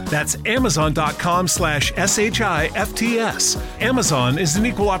more. That's Amazon.com/SHIFTS. Amazon is an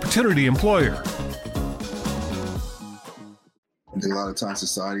equal opportunity employer. I think a lot of times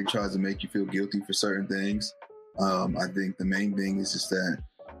society tries to make you feel guilty for certain things. I think the main thing is just that,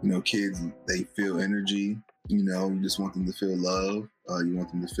 you know, kids, they feel energy. You know, you just want them to feel love. You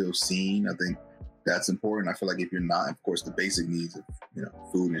want them to feel seen. I think that's important. I feel like if you're not, of course, the basic needs of, you know,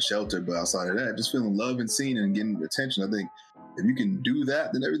 food and shelter, but outside of that, just feeling love and seen and getting attention. I think if you can do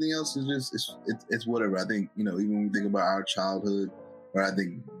that, then everything else is just, it's whatever. I think, you know, even when we think about our childhood, or I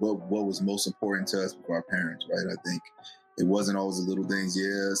think what was most important to us before our parents, right? I think it wasn't always the little things.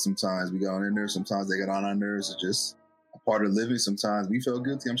 Yeah, sometimes we got on their nerves. Sometimes they got on our nerves. It's just a part of living. Sometimes we feel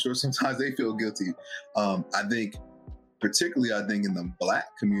guilty. I'm sure sometimes they feel guilty. I think, particularly, I think in the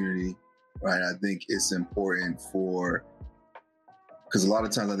Black community, right, I think it's important because a lot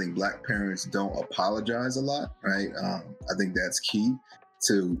of times I think Black parents don't apologize a lot, right? I think that's key,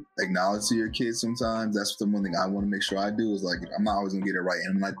 to acknowledge to your kids sometimes. That's the one thing I want to make sure I do, is like, I'm not always going to get it right.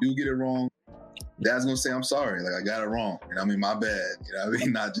 And when I do get it wrong, Dad's gonna say, I'm sorry, like I got it wrong. You know what I mean? My bad. You know what I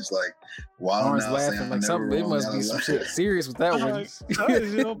mean? Not just like wilding out laughing saying like something. It must be some shit serious with that one.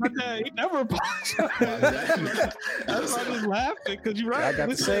 You know, my dad, he never apologized. That's why I was laughing, because you're right. I got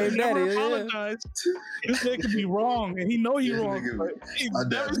the same daddy. Yeah. This nigga could be wrong, and he know he wrong. My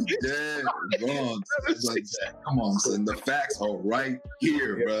dad's dead wrong. It's like, come on, son. The facts are right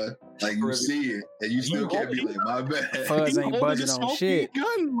here, bro. Like, you see it, and you still can't be like, my bad. Fuzz ain't budging on shit.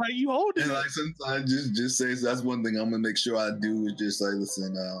 Gun, like, you hold it. And like sometimes just say, so that's one thing I'm gonna make sure I do, is just like,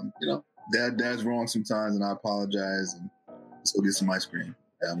 listen, you know, dad's wrong sometimes, and I apologize, and let's go get some ice cream.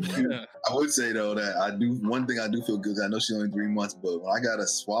 I would say though that one thing I do feel good. I know she's only 3 months, but when I gotta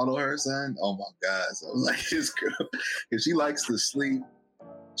swallow her, son, oh my God. So I was like, this girl, if she likes to sleep,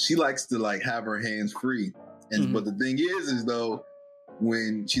 she likes to like have her hands free. And but the thing is though,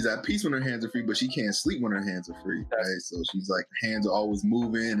 when she's at peace when her hands are free, but she can't sleep when her hands are free, right? So she's like, her hands are always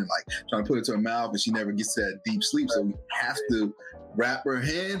moving and like trying to put it to her mouth, and she never gets to that deep sleep. So we have to wrap her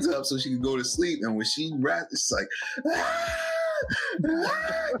hands up so she can go to sleep. And when she wraps, it's like,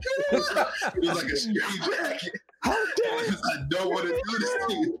 it was like a straight jacket. How dare you? I don't want to do this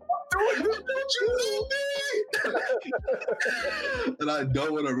to you. Don't you love me? And I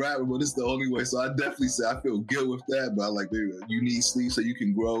don't want to rap it, but it's the only way. So I definitely say I feel good with that. But I like, baby, you need sleep so you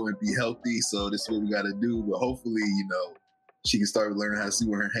can grow and be healthy. So this is what we got to do. But hopefully, you know, she can start learning how to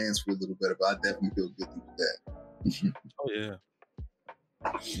sleep with her hands for a little better. But I definitely feel guilty with that. Oh yeah.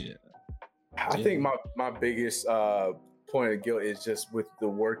 Yeah. I think my biggest point of guilt is just with the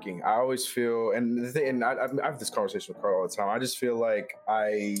working. I always feel, and I have this conversation with Carl all the time. I just feel like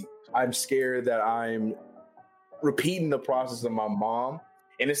I'm scared that I'm repeating the process of my mom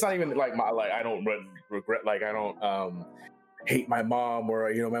and it's not even like I don't regret, like I don't hate my mom,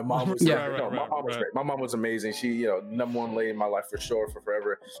 or my mom was my mom was great. My mom was amazing. She number one lady in my life for sure, for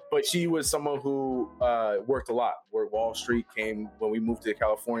forever. But she was someone who worked a lot. Worked Wall Street. Came when we moved to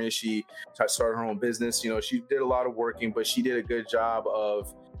California. She started her own business. She did a lot of working, but she did a good job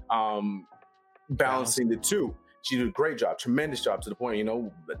of balancing the two. She did a great job, tremendous job, to the point,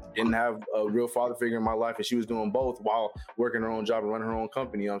 didn't have a real father figure in my life, and she was doing both while working her own job and running her own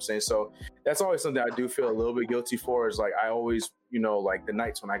company. You know what I'm saying? So that's always something I do feel a little bit guilty for, is like I always, like the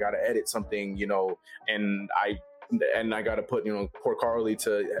nights when I got to edit something, and I got to put, poor Carly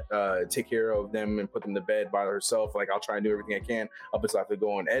to take care of them and put them to bed by herself. Like I'll try and do everything I can up until I have to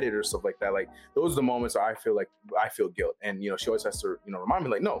go and edit or stuff like that. Like those are the moments where I feel guilt. And, she always has to, remind me,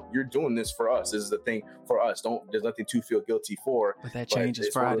 like, no, you're doing this for us. This is the thing for us. There's nothing to feel guilty for. But that changes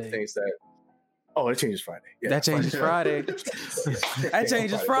Friday. One of the things that, it changes Friday. Yeah, that changes Friday. That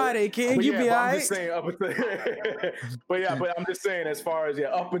changes Friday, King. You be all right. I'm just saying but I'm just saying, as far as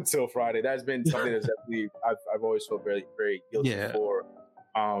up until Friday, that's been something that's definitely I've always felt very, very guilty for.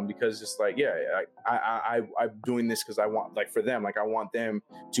 Because just like I'm doing this because I want, like, for them, like I want them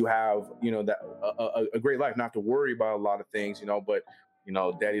to have that a great life, not to worry about a lot of things, but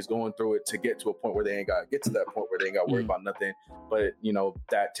daddy's going through it to get to a point where they ain't got to get to that point where they ain't got to worry about nothing. But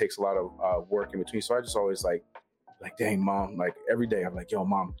that takes a lot of work in between. So I just always like, dang, mom, like every day I'm like, yo,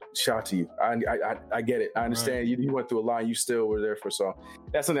 mom, shout out to you. I get it. I understand. Right. You went through a lot. You still were there for. So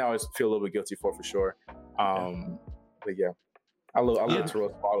that's something I always feel a little bit guilty for sure. But yeah. I love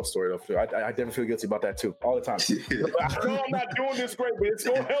Terrell's bottle story though. I definitely feel guilty about that too, all the time. I know I'm not doing this great, but it's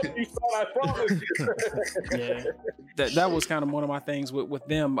gonna help you, son. I promise you. That was kind of one of my things with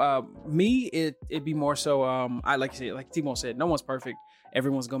them. Me, it'd be more so. I like Timo said, no one's perfect.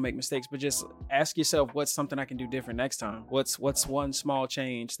 Everyone's gonna make mistakes, but just ask yourself, what's something I can do different next time? What's one small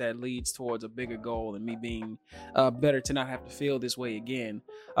change that leads towards a bigger goal and me being better to not have to feel this way again?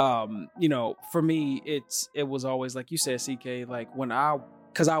 For me, it was always like you said, CK, like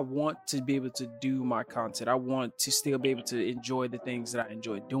because I want to be able to do my content. I want to still be able to enjoy the things that I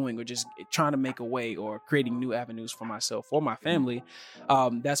enjoy doing, or just trying to make a way or creating new avenues for myself or my family.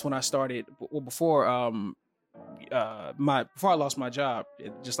 That's when I started. Well, before I lost my job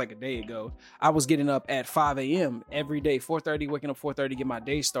just like a day ago, I was getting up at 5 a.m. every day, 4:30, waking up 4:30, get my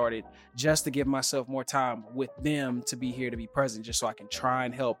day started, just to give myself more time with them, to be here, to be present, just so I can try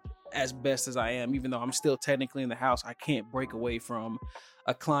and help as best as I am. Even though I'm still technically in the house, I can't break away from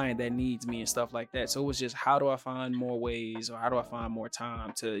a client that needs me and stuff like that. So it was just, how do I find more ways, or how do I find more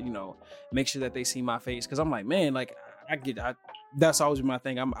time to, make sure that they see my face? Because I'm like, man, like that's always been my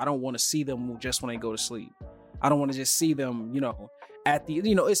thing. I don't want to see them just when they go to sleep. I don't want to just see them, at the,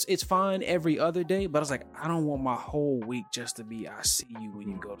 it's fine every other day, but I was like, I don't want my whole week just to be, I see you when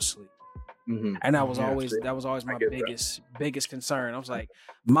you go to sleep. Mm-hmm. And that was always my biggest concern. I was like,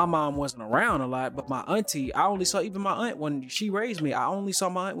 my mom wasn't around a lot, but my auntie, I only saw, even my aunt when she raised me, I only saw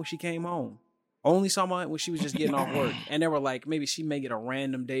my aunt when she came home. I only saw my aunt when she was just getting off work. And they were like, maybe she may get a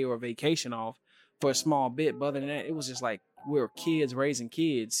random day or a vacation off for a small bit. But other than that, it was just like, we were kids raising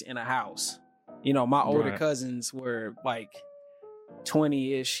kids in a house. My older cousins were like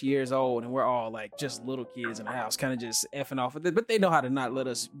 20-ish years old, and we're all like just little kids in the house, kind of just effing off with it. But they know how to not let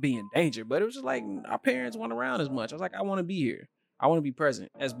us be in danger. But it was just like, our parents weren't around as much. I was like, I want to be here. I want to be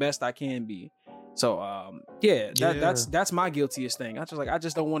present as best I can be. So that's my guiltiest thing. I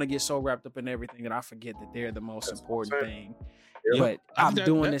just don't want to get so wrapped up in everything that I forget that they're the most important thing. Yeah. But I'm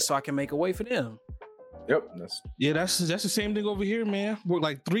doing this so I can make a way for them. Yep. That's the same thing over here, man. Work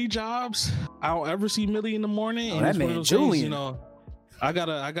like 3 jobs. I don't ever see Millie in the morning. And that man, Julian. I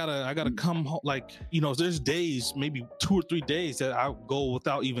gotta come home. Like, there's days, maybe 2 or 3 days that I go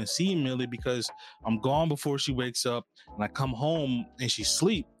without even seeing Millie because I'm gone before she wakes up, and I come home and she's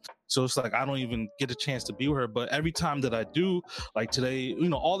asleep. So it's like I don't even get a chance to be with her. But every time that I do, like today,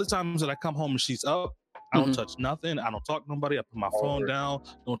 all the times that I come home and she's up, I don't touch nothing. I don't talk to nobody. I put my phone down.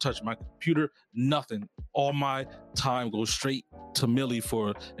 Don't touch my computer. Nothing. All my time goes straight to Millie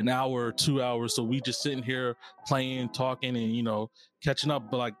for an hour or 2 hours. So we just sitting here playing, talking, and catching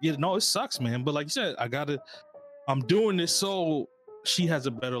up. But like, it sucks, man. But like you said, I'm doing this so she has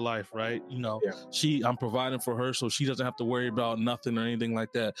a better life, right? I'm providing for her so she doesn't have to worry about nothing or anything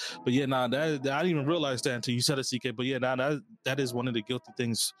like that. But I didn't even realize that until you said it, CK. But that is one of the guilty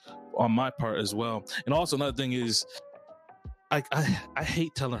things on my part as well. And also another thing is, I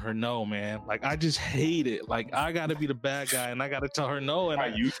hate telling her no, man. Like, I just hate it. Like, I gotta be the bad guy and I gotta tell her no. And I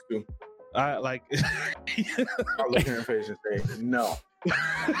used to. I like. I look in her face and say, no.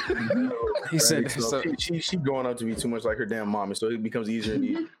 He said so. She growing up to be too much like her damn mom, so it becomes easier to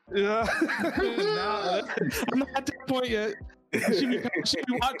eat. Yeah. Nah, I'm not at that point yet.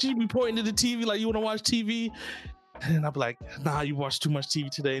 She be pointing to the TV like, you want to watch TV? And I'll be like, nah, you watch too much TV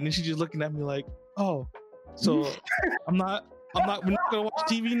today. And then she's just looking at me like, oh, so we're not gonna watch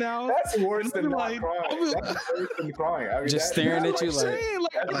TV now. That's worse than like, crying. That's worse than crying. I mean, just staring at you like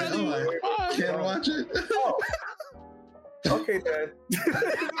can't watch it. Oh. Okay, Dad.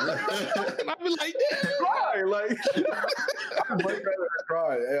 And I'll be like, cry, like I'm way better than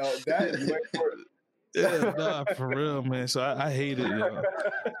cry. That is way worse. Yeah, nah, for real, man. So I hate it, yo.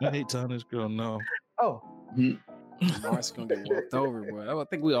 I hate telling this girl no. oh, Mars gonna get walked over, bro. I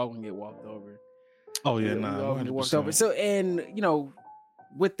think we all gonna get walked over. Oh yeah, We all nah. gonna get walked 100%. over. So, and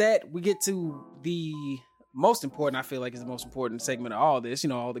with that, we get to the most important. I feel like is the most important segment of all this.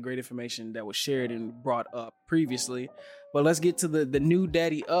 All the great information that was shared and brought up previously. But let's get to the new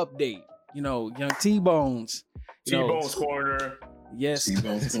daddy update. Young T-Bones. T-Bones corner. Yes,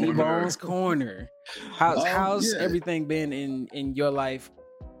 T-Bones T-Bones corner. How's everything been in your life?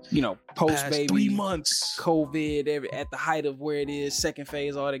 Post Past baby 3 months. COVID, at the height of where it is, second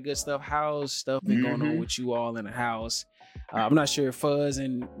phase, all that good stuff. How's stuff been going on with you all in the house? I'm not sure if Fuzz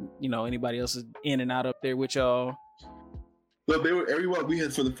and anybody else is in and out up there with y'all. But everyone we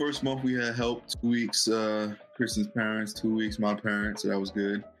had for the first month we had help 2 weeks. Kristen's parents, 2 weeks. My parents, so that was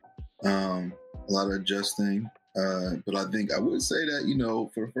good. A lot of adjusting, but I think I would say that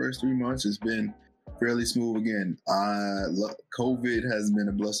for the first 3 months it's been fairly smooth. Again, COVID has been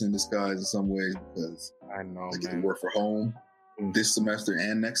a blessing in disguise in some ways because I know, I get man. to work from home this semester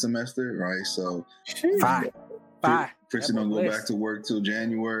and next semester, right? So Bye. Kristen don't go back to work till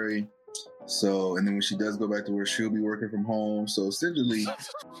January. So, and then when she does go back to work, she'll be working from home. So essentially,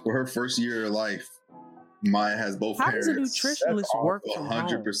 for her first year of life, Maya has both How parents. does a nutritionist work from home?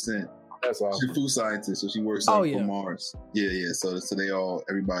 100%. That's awesome. She's a food scientist, so she works Oh, for yeah. Mars. Yeah. So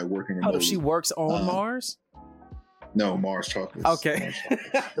everybody working remotely. Oh, she works on Mars? No, Mars Chocolates. Okay.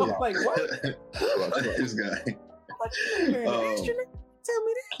 I'm like, what? This guy. Tell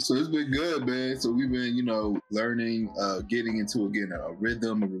me that. So it's been good, man. So we've been, learning, getting into again a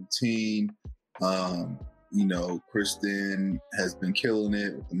rhythm, a routine. Kristen has been killing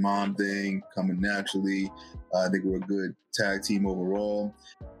it with the mom thing, coming naturally. I think we're a good tag team overall.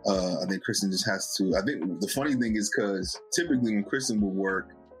 I think Kristen just has to. I think the funny thing is because typically when Kristen would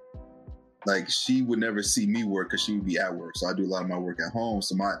work, like she would never see me work because she would be at work. So I do a lot of my work at home.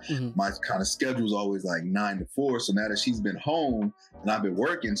 So my kind of schedule is always like 9 to 4. So now that she's been home and I've been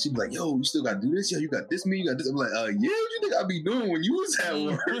working, she'd be like, yo, you still got to do this? Yo, you got this meeting? You got this? I'm like, yeah, what you think I'd be doing when you was at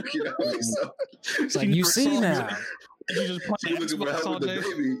work? So It's like, you see now. You just she's looking for help with the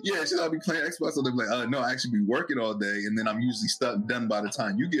baby. Yeah, she'll be playing Xbox. So they'll be like, no, I actually be working all day. And then I'm usually done by the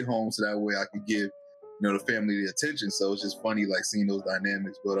time you get home. So that way I can give the family the attention. So it's just funny, like seeing those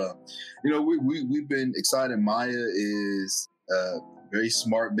dynamics. But we've been excited. Maya is a very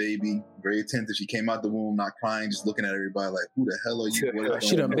smart baby, very attentive. She came out the womb not crying, just looking at everybody like, who the hell are you?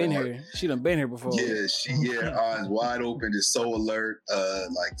 She done been here. She done been here before. Yeah, eyes wide open, just so alert.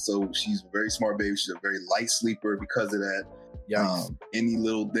 So she's a very smart baby. She's a very light sleeper because of that. Any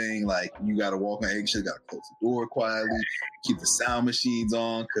little thing, like you gotta walk on eggshells, gotta close the door quietly, keep the sound machines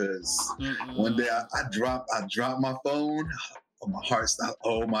on, because one day I dropped my phone, my heart stopped,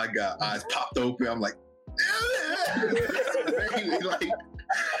 oh my God, eyes popped open, I'm like,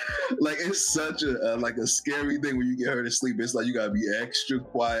 like it's such a scary thing when you get her to sleep. It's like you gotta be extra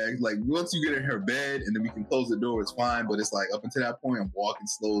quiet. Like once you get in her bed and then we can close the door, it's fine, but it's like up until that point I'm walking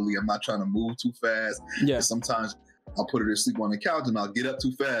slowly, I'm not trying to move too fast. Sometimes I'll put her to sleep on the couch and I'll get up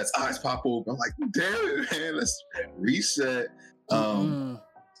too fast. Eyes pop open. I'm like, damn it, man, let's reset.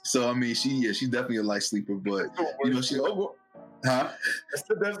 So I mean, she's definitely a light sleeper, but she That's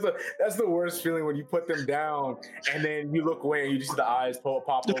the worst feeling when you put them down and then you look away and you just see the eyes pop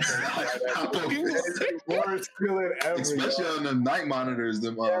open. That's the worst feeling ever. Especially on the night monitors,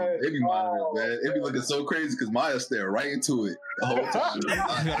 them baby monitors, man. It be looking so crazy because Maya stare right into it the whole time.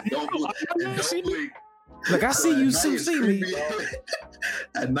 Don't blink. Like I see you, see me.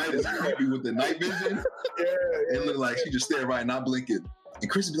 At night it's creepy with the night vision. It look like she just stared right, not blinking. And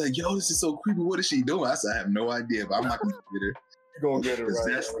Chris would be like, "Yo, this is so creepy. What is she doing?" I said, "I have no idea, but I'm not gonna get her." You're gonna get her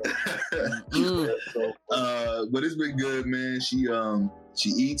right. But it's been good, man. She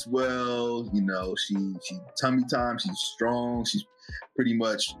eats well. She tummy time. She's strong. She's pretty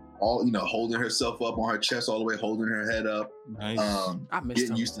much all holding herself up on her chest all the way, holding her head up. Nice. I missed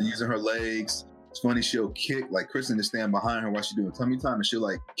getting used to using her legs. It's funny, she'll kick, like Kristen to stand behind her while she's doing tummy time, and she'll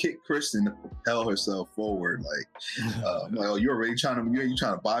like kick Kristen to propel herself forward. Like, I'm like, oh, you're already trying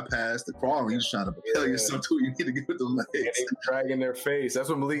to bypass the crawl, and you're just trying to propel yourself to where you need to get with the legs. And they dragging their face. That's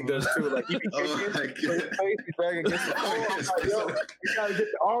what Malik does too. Like, he be kicking his face, he's dragging against the floor. Like, yo, you gotta get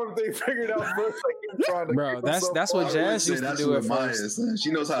the arm thing figured out first. Like, he's trying to. Bro, that's what Jazz used to do at first. She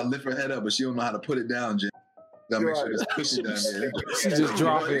knows how to lift her head up, but she don't know how to put it down, Jen. Gotta make sure just push it down there. She just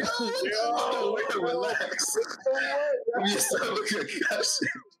drop it. Relax.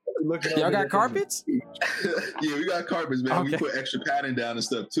 Y'all got carpets? Yeah, we got carpets, man. Okay. We put extra padding down and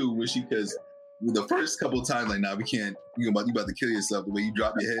stuff too, because the first couple of times, like, nah, we can't. You about to kill yourself the way you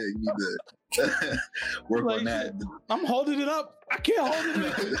drop your head. You need to work on that. I'm holding it up. I can't hold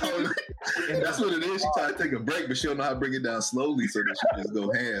it up. And that's what it is. She trying to take a break, but she don't know how to bring it down slowly, so that she just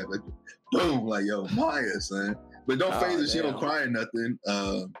go ham. Like, boom, like, yo, Maya, son. But don't phase her. She don't cry or nothing.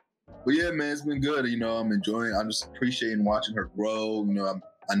 But yeah, man, it's been good. You know, I'm enjoying. I'm just appreciating watching her grow. You know,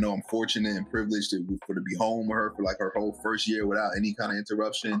 I know I'm fortunate and privileged to be home with her for like her whole first year without any kind of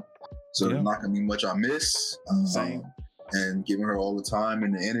interruption. So there's not gonna be much I miss. Same. And giving her all the time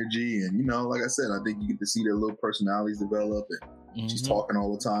and the energy, and you know, like I said, I think you get to see their little personalities develop. And she's talking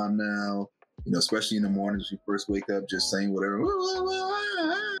all the time now. You know, especially in the mornings when she first wake up, just saying whatever.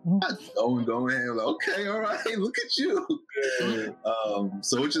 Going ahead, like, okay, all right, look at you.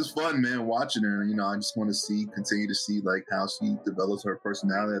 So it's just fun, man, watching her. You know, I just want to continue to see like how she develops her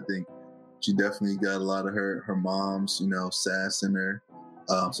personality. I think she definitely got a lot of her mom's, you know, sass in her.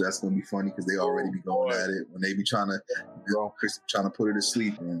 So that's gonna be funny because they already be going at it when they be trying to put her to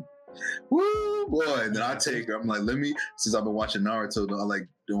sleep. And woo, boy! And then I take her. I'm like, since I've been watching Naruto, I'm like,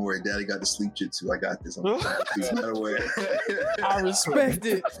 don't worry, Daddy got the sleep jitsu. I got this. I'm no way. I respect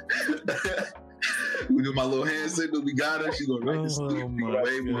it. We do my little hand signal. We got her. She's going right to sleep.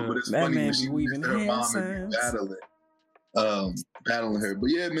 But it's funny when she weaving her mom and battling her. But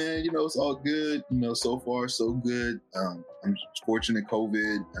yeah, man, you know, it's all good. You know, so far so good. I'm fortunate.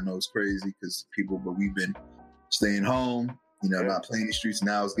 COVID, I know it's crazy but we've been staying home. You know, not playing the streets.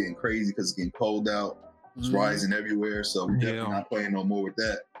 Now it's getting crazy because it's getting cold out. It's rising everywhere. So we're definitely not playing no more with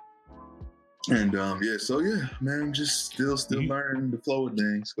that. And man, just still learning the flow of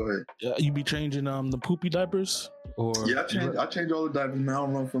things. Go ahead. You be changing the poopy diapers? Or I change all the diapers now. I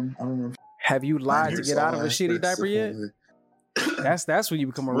don't know. Have you lied to get out of a shitty diaper yet? That's when you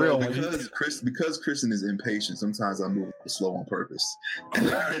become a real one. Because Kristen is impatient, sometimes I move slow on purpose.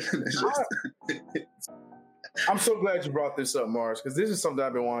 I'm so glad you brought this up, Mars, because this is something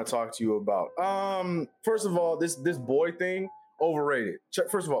I've been wanting to talk to you about. First of all, this boy thing, overrated.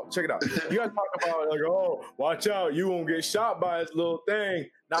 First of all, check it out. You guys talk about like, oh, watch out, you won't get shot by this little thing.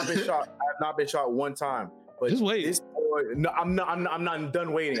 Not been shot. I've not been shot one time. But just wait. This boy, no, I'm not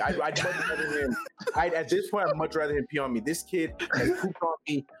done waiting. I'd much rather him. At this point, I'd much rather him pee on me. This kid has pooped on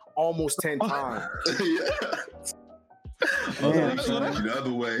me almost 10 times. The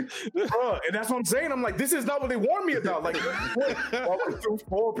other way, and that's what I'm saying. I'm like, this is not what they warned me about. Like, I went through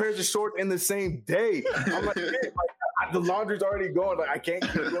 4 pairs of shorts in the same day. I'm like, the laundry's already going. Like, I can't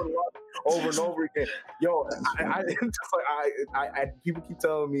keep doing laundry over and over again. Yo, I people keep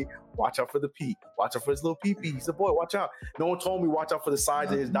telling me, watch out for the pee. Watch out for his little pee-pee. He's a boy. Watch out. No one told me watch out for the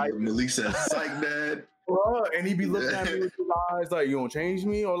sides of his diaper. Malik said, psych, Dad. And he be looking at me with his eyes like, you gonna change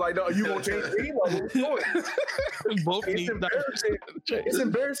me? Or like, no, you gonna change me? Like, what you doing? Both it's embarrassing. It's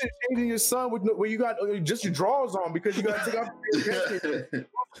embarrassing changing your son where you got just your drawers on because you got to take off your pants.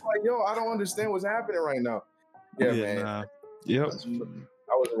 Like, yo, I don't understand what's happening right now. Yeah, man. Nah. Yep.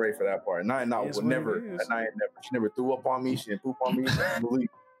 I wasn't ready for that part. She never threw up on me. She didn't poop on me.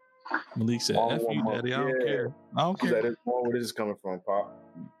 Malik said, F you, Daddy. I don't care. I don't care. Where this is coming from, Pop.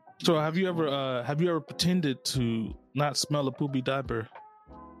 So have you ever pretended to not smell a poopy diaper?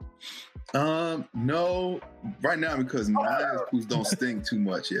 No, right now because my poops don't stink too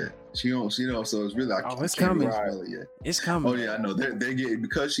much yet. She don't, you know, so it's really it's coming. Smell it yet. It's coming. Oh yeah, I know. They're getting,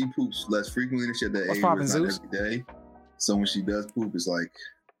 because she poops less frequently and shit. That every day. So when she does poop, it's like,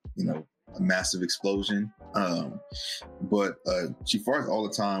 you know, a massive explosion. But she farts all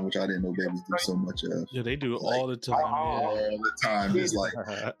the time, which I didn't know babies do so much of. Yeah, they do it all the time. All the time. It's like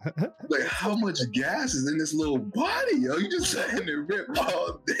how much gas is in this little body, yo? You just letting it rip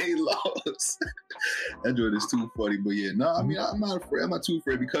all day long. That joint is too funny. But yeah, no, I mean, I'm not afraid. I'm not too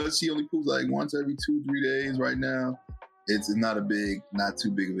afraid because she only poops like once every 2-3 days right now. it's not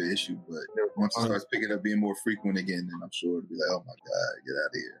too big of an issue. But once it starts picking up being more frequent again, then I'm sure it'll be like, oh my God, get out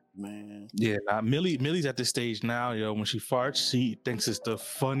of here. Man. Yeah, Millie's at this stage now, yo. When she farts, she thinks it's the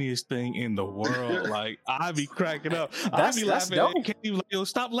funniest thing in the world. Like, I be cracking up. I be laughing. I can't even like, yo,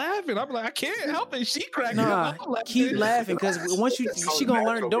 stop laughing. I'm like, I can't help it. She cracking up. Keep laughing, because once she gonna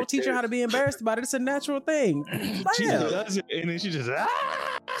learn. Don't teach her how to be embarrassed about it. It's a natural thing. She does it, and then she just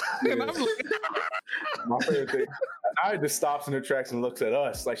and I'm like, my favorite thing. I just stops in her tracks and looks at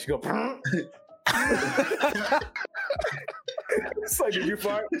us like she go. It's like, did you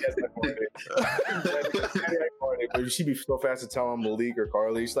fart? Yes, I farted. But she be so fast to tell him Malik or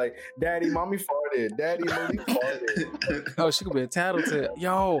Carly. She's like, Daddy, Mommy farted. Daddy, Malik farted. Oh, she could be a tattletale.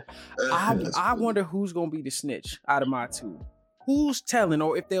 Yo, I wonder who's gonna be the snitch out of my two. Who's telling,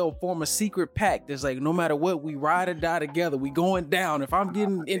 or if they'll form a secret pact that's like, no matter what, we ride or die together. We going down. If I'm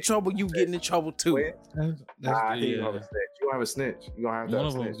getting in trouble, you getting in trouble too. You don't have a snitch. You don't have a snitch. You don't have to have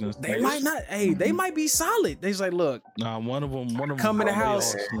a snitch. They might not. Hey, they might be solid. They's like, look. Nah, one of them come in the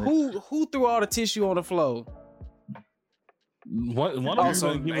house. Who threw all the tissue on the floor? One of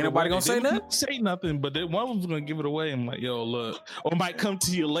them ain't nobody gonna say nothing. Say nothing, but one of them's gonna give it away. I'm like, yo, look, or might come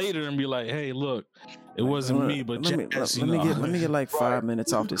to you later and be like, hey, look, it wasn't me, but let me get like 5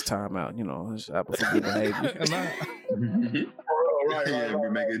 minutes off this timeout. You know, before good behavior. Right. We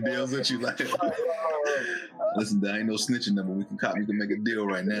making deals with you like. Listen, there ain't no snitching number. We can make a deal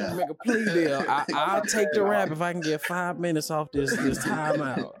right now. Make a plea deal. I'll take the rap if I can get 5 minutes off this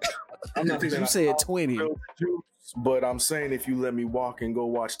timeout. I'm not because you said 20. But I'm saying if you let me walk and go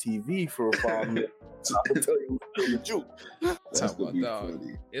watch TV for 5 minutes, I'll tell you who's the juke.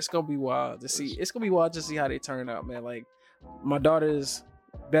 It's gonna be wild to see. It's gonna be wild to see how they turn out, man. Like, my daughter's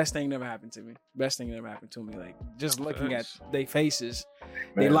best thing never happened to me. Best thing never happened to me. Like, just looking at their faces,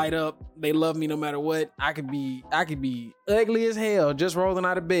 they light up. They love me no matter what. I could be ugly as hell, just rolling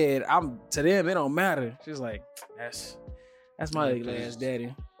out of bed. To them, it don't matter. She's like, that's my ugly ass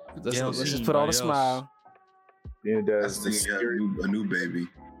daddy. Let's just put on a smile. Yeah, that's the thing. You got a new baby.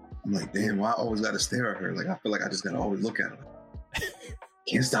 I'm like, damn, why I always gotta stare at her? Like, I feel like I just gotta always look at her.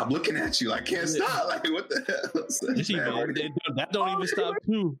 Can't stop looking at you. I can't stop. Like, what the hell? That don't even stop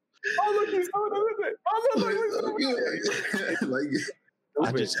too. Oh, look, he's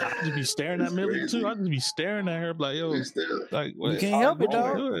I just be staring at Millie too. I just be staring at her like, yo, like, you can't help it,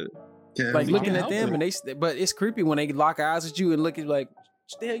 dog. Like, looking at them and but it's creepy when they lock eyes at you and look at you like,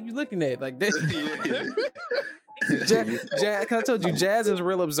 what the hell you looking at? Like this. Jazz, cause I told you, Jazz is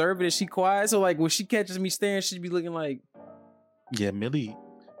real observant and she quiet. So like when she catches me staring, she'd be looking like, yeah, Millie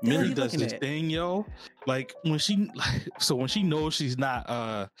does this thing, yo. Like when she knows she's not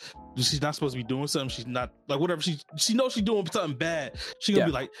supposed to be doing something, she's not like whatever she knows she's doing something bad. She gonna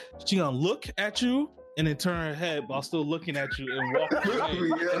be like, she gonna look at you and then turn her head while still looking at you and walk away.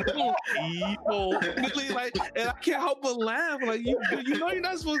 Evil. Like, and I can't help but laugh. Like, you know you're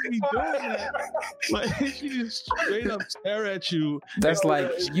not supposed to be doing that. Like, she just straight up stare at you. That's like,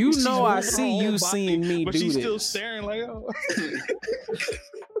 I see you seeing me but do this. But she's still staring like, oh.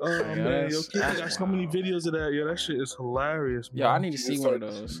 Oh, man. Yo, kid, I got so many videos of that. Yo, that shit is hilarious, man. Yo, I need to see one of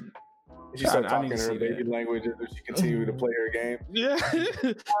those. She started talking her baby language as she continued to play her game. Yeah.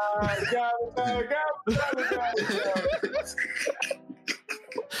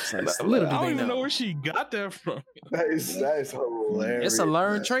 I don't even know where she got that from. That is hilarious. It's a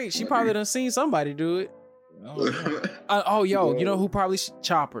learned trait. She probably done seen somebody do it. You know who probably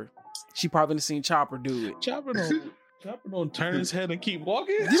Chopper. She probably done seen Chopper do it. Chopper don't turn his head and keep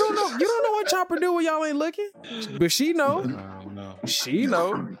walking. You don't know what Chopper do when y'all ain't looking, but she know. No. She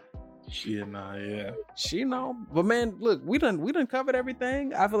know. Yeah. She know. But man, look, we done covered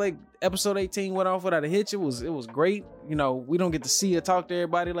everything. I feel like episode 18 went off without a hitch. It was great. You know, we don't get to see or talk to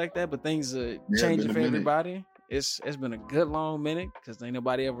everybody like that, but things are changing for everybody. It's been a good long minute because ain't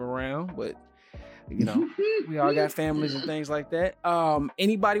nobody ever around, but you know, we all got families and things like that.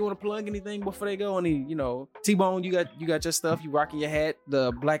 Anybody want to plug anything before they go? Any, you know, T-Bone, you got your stuff. You rocking your hat.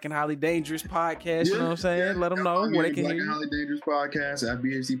 The Black and Highly Dangerous podcast. You know what I'm saying? Let them know where they can hear you. Black and Highly Dangerous podcast at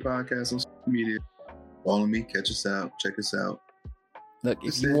BHC Podcast on social media. Follow me, catch us out, check us out. Look,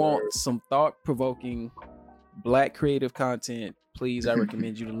 if you want some thought-provoking Black creative content, please, I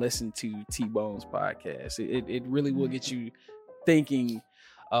recommend you to listen to T-Bone's podcast. It really will get you thinking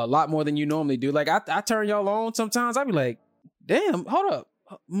a lot more than you normally do. Like I turn y'all on sometimes. I be like, damn, hold up.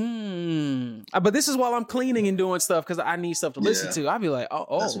 But this is while I'm cleaning and doing stuff because I need stuff to listen to. I be like,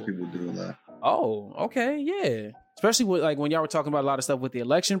 oh. That's what people do a lot. Oh, okay, yeah. Especially when y'all were talking about a lot of stuff with the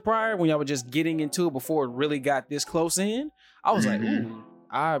election prior, when y'all were just getting into it before it really got this close in. I was like, ooh,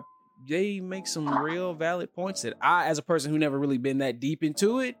 I they make some real valid points that I, as a person who never really been that deep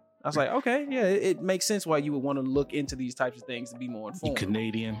into it, I was like, okay, yeah, it makes sense why you would want to look into these types of things to be more informed. You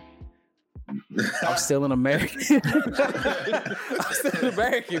Canadian. I'm still an American. I'm still an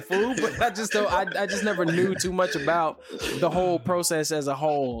American, fool. But I just don't. I just never knew too much about the whole process as a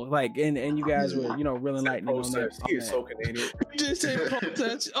whole. Like, and you guys were, real enlightening on that. He is so Canadian. Just say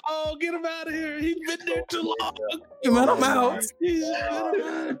protest. Oh, get him out of here. He's been there too long. Man, I'm out.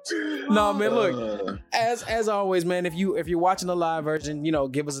 No, man, Uh, look. As always, man, if you're watching the live version,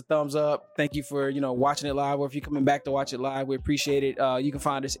 give us a thumbs up. Thank you for watching it live, or if you're coming back to watch it live, we appreciate it. You can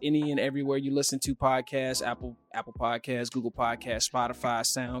find us any and everywhere you listen to podcasts: Apple Podcasts, Google Podcasts, Spotify,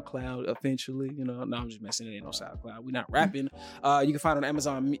 SoundCloud. Eventually, no, I'm just messing. It ain't no SoundCloud. We're not rapping. You can find it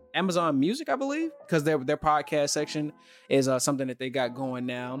on Amazon Music, I believe, because their podcast section is something that they got going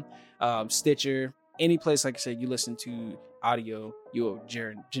now. Stitcher, any place, like I said, you listen to audio, you'll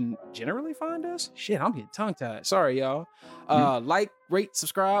generally find us. Shit, I'm getting tongue tied. Sorry, y'all. Like, rate,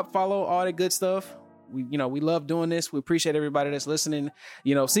 subscribe, follow, all that good stuff. We love doing this. We appreciate everybody that's listening.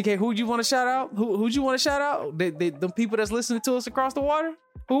 CK, who'd you want to shout out? Who'd you want to shout out? The people that's listening to us across the water?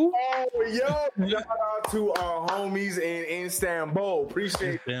 Who? Oh, yo, shout out to our homies in Istanbul.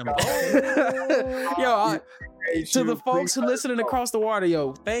 Appreciate it. To the folks who listening across the water,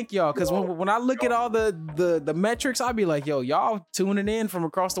 thank y'all. Because when I look at all the metrics, I'll be like, y'all tuning in from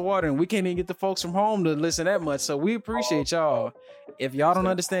across the water, and we can't even get the folks from home to listen that much. So we appreciate y'all. If y'all don't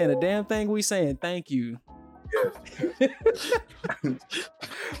understand the damn thing we saying, thank you. Yes.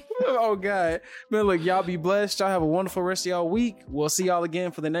 Oh God, man! Look, y'all be blessed. Y'all have a wonderful rest of y'all week. We'll see y'all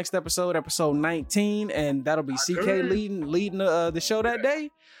again for the next episode 19, and that'll be CK leading the show that day.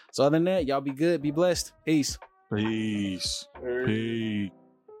 So other than that, y'all be good, be blessed. Peace. Peace. Peace.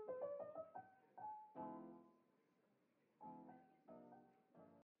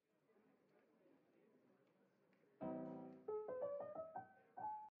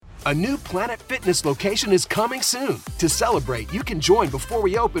 A new Planet Fitness location is coming soon. To celebrate, you can join before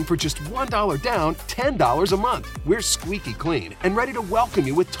we open for just $1 down, $10 a month. We're squeaky clean and ready to welcome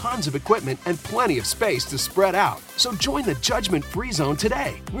you with tons of equipment and plenty of space to spread out. So join the judgment-free zone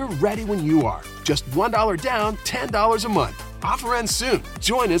today. We're ready when you are. Just $1 down, $10 a month. Offer ends soon.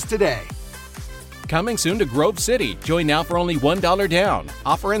 Join us today. Coming soon to Grove City. Join now for only $1 down.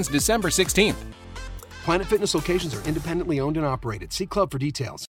 Offer ends December 16th. Planet Fitness locations are independently owned and operated. See club for details.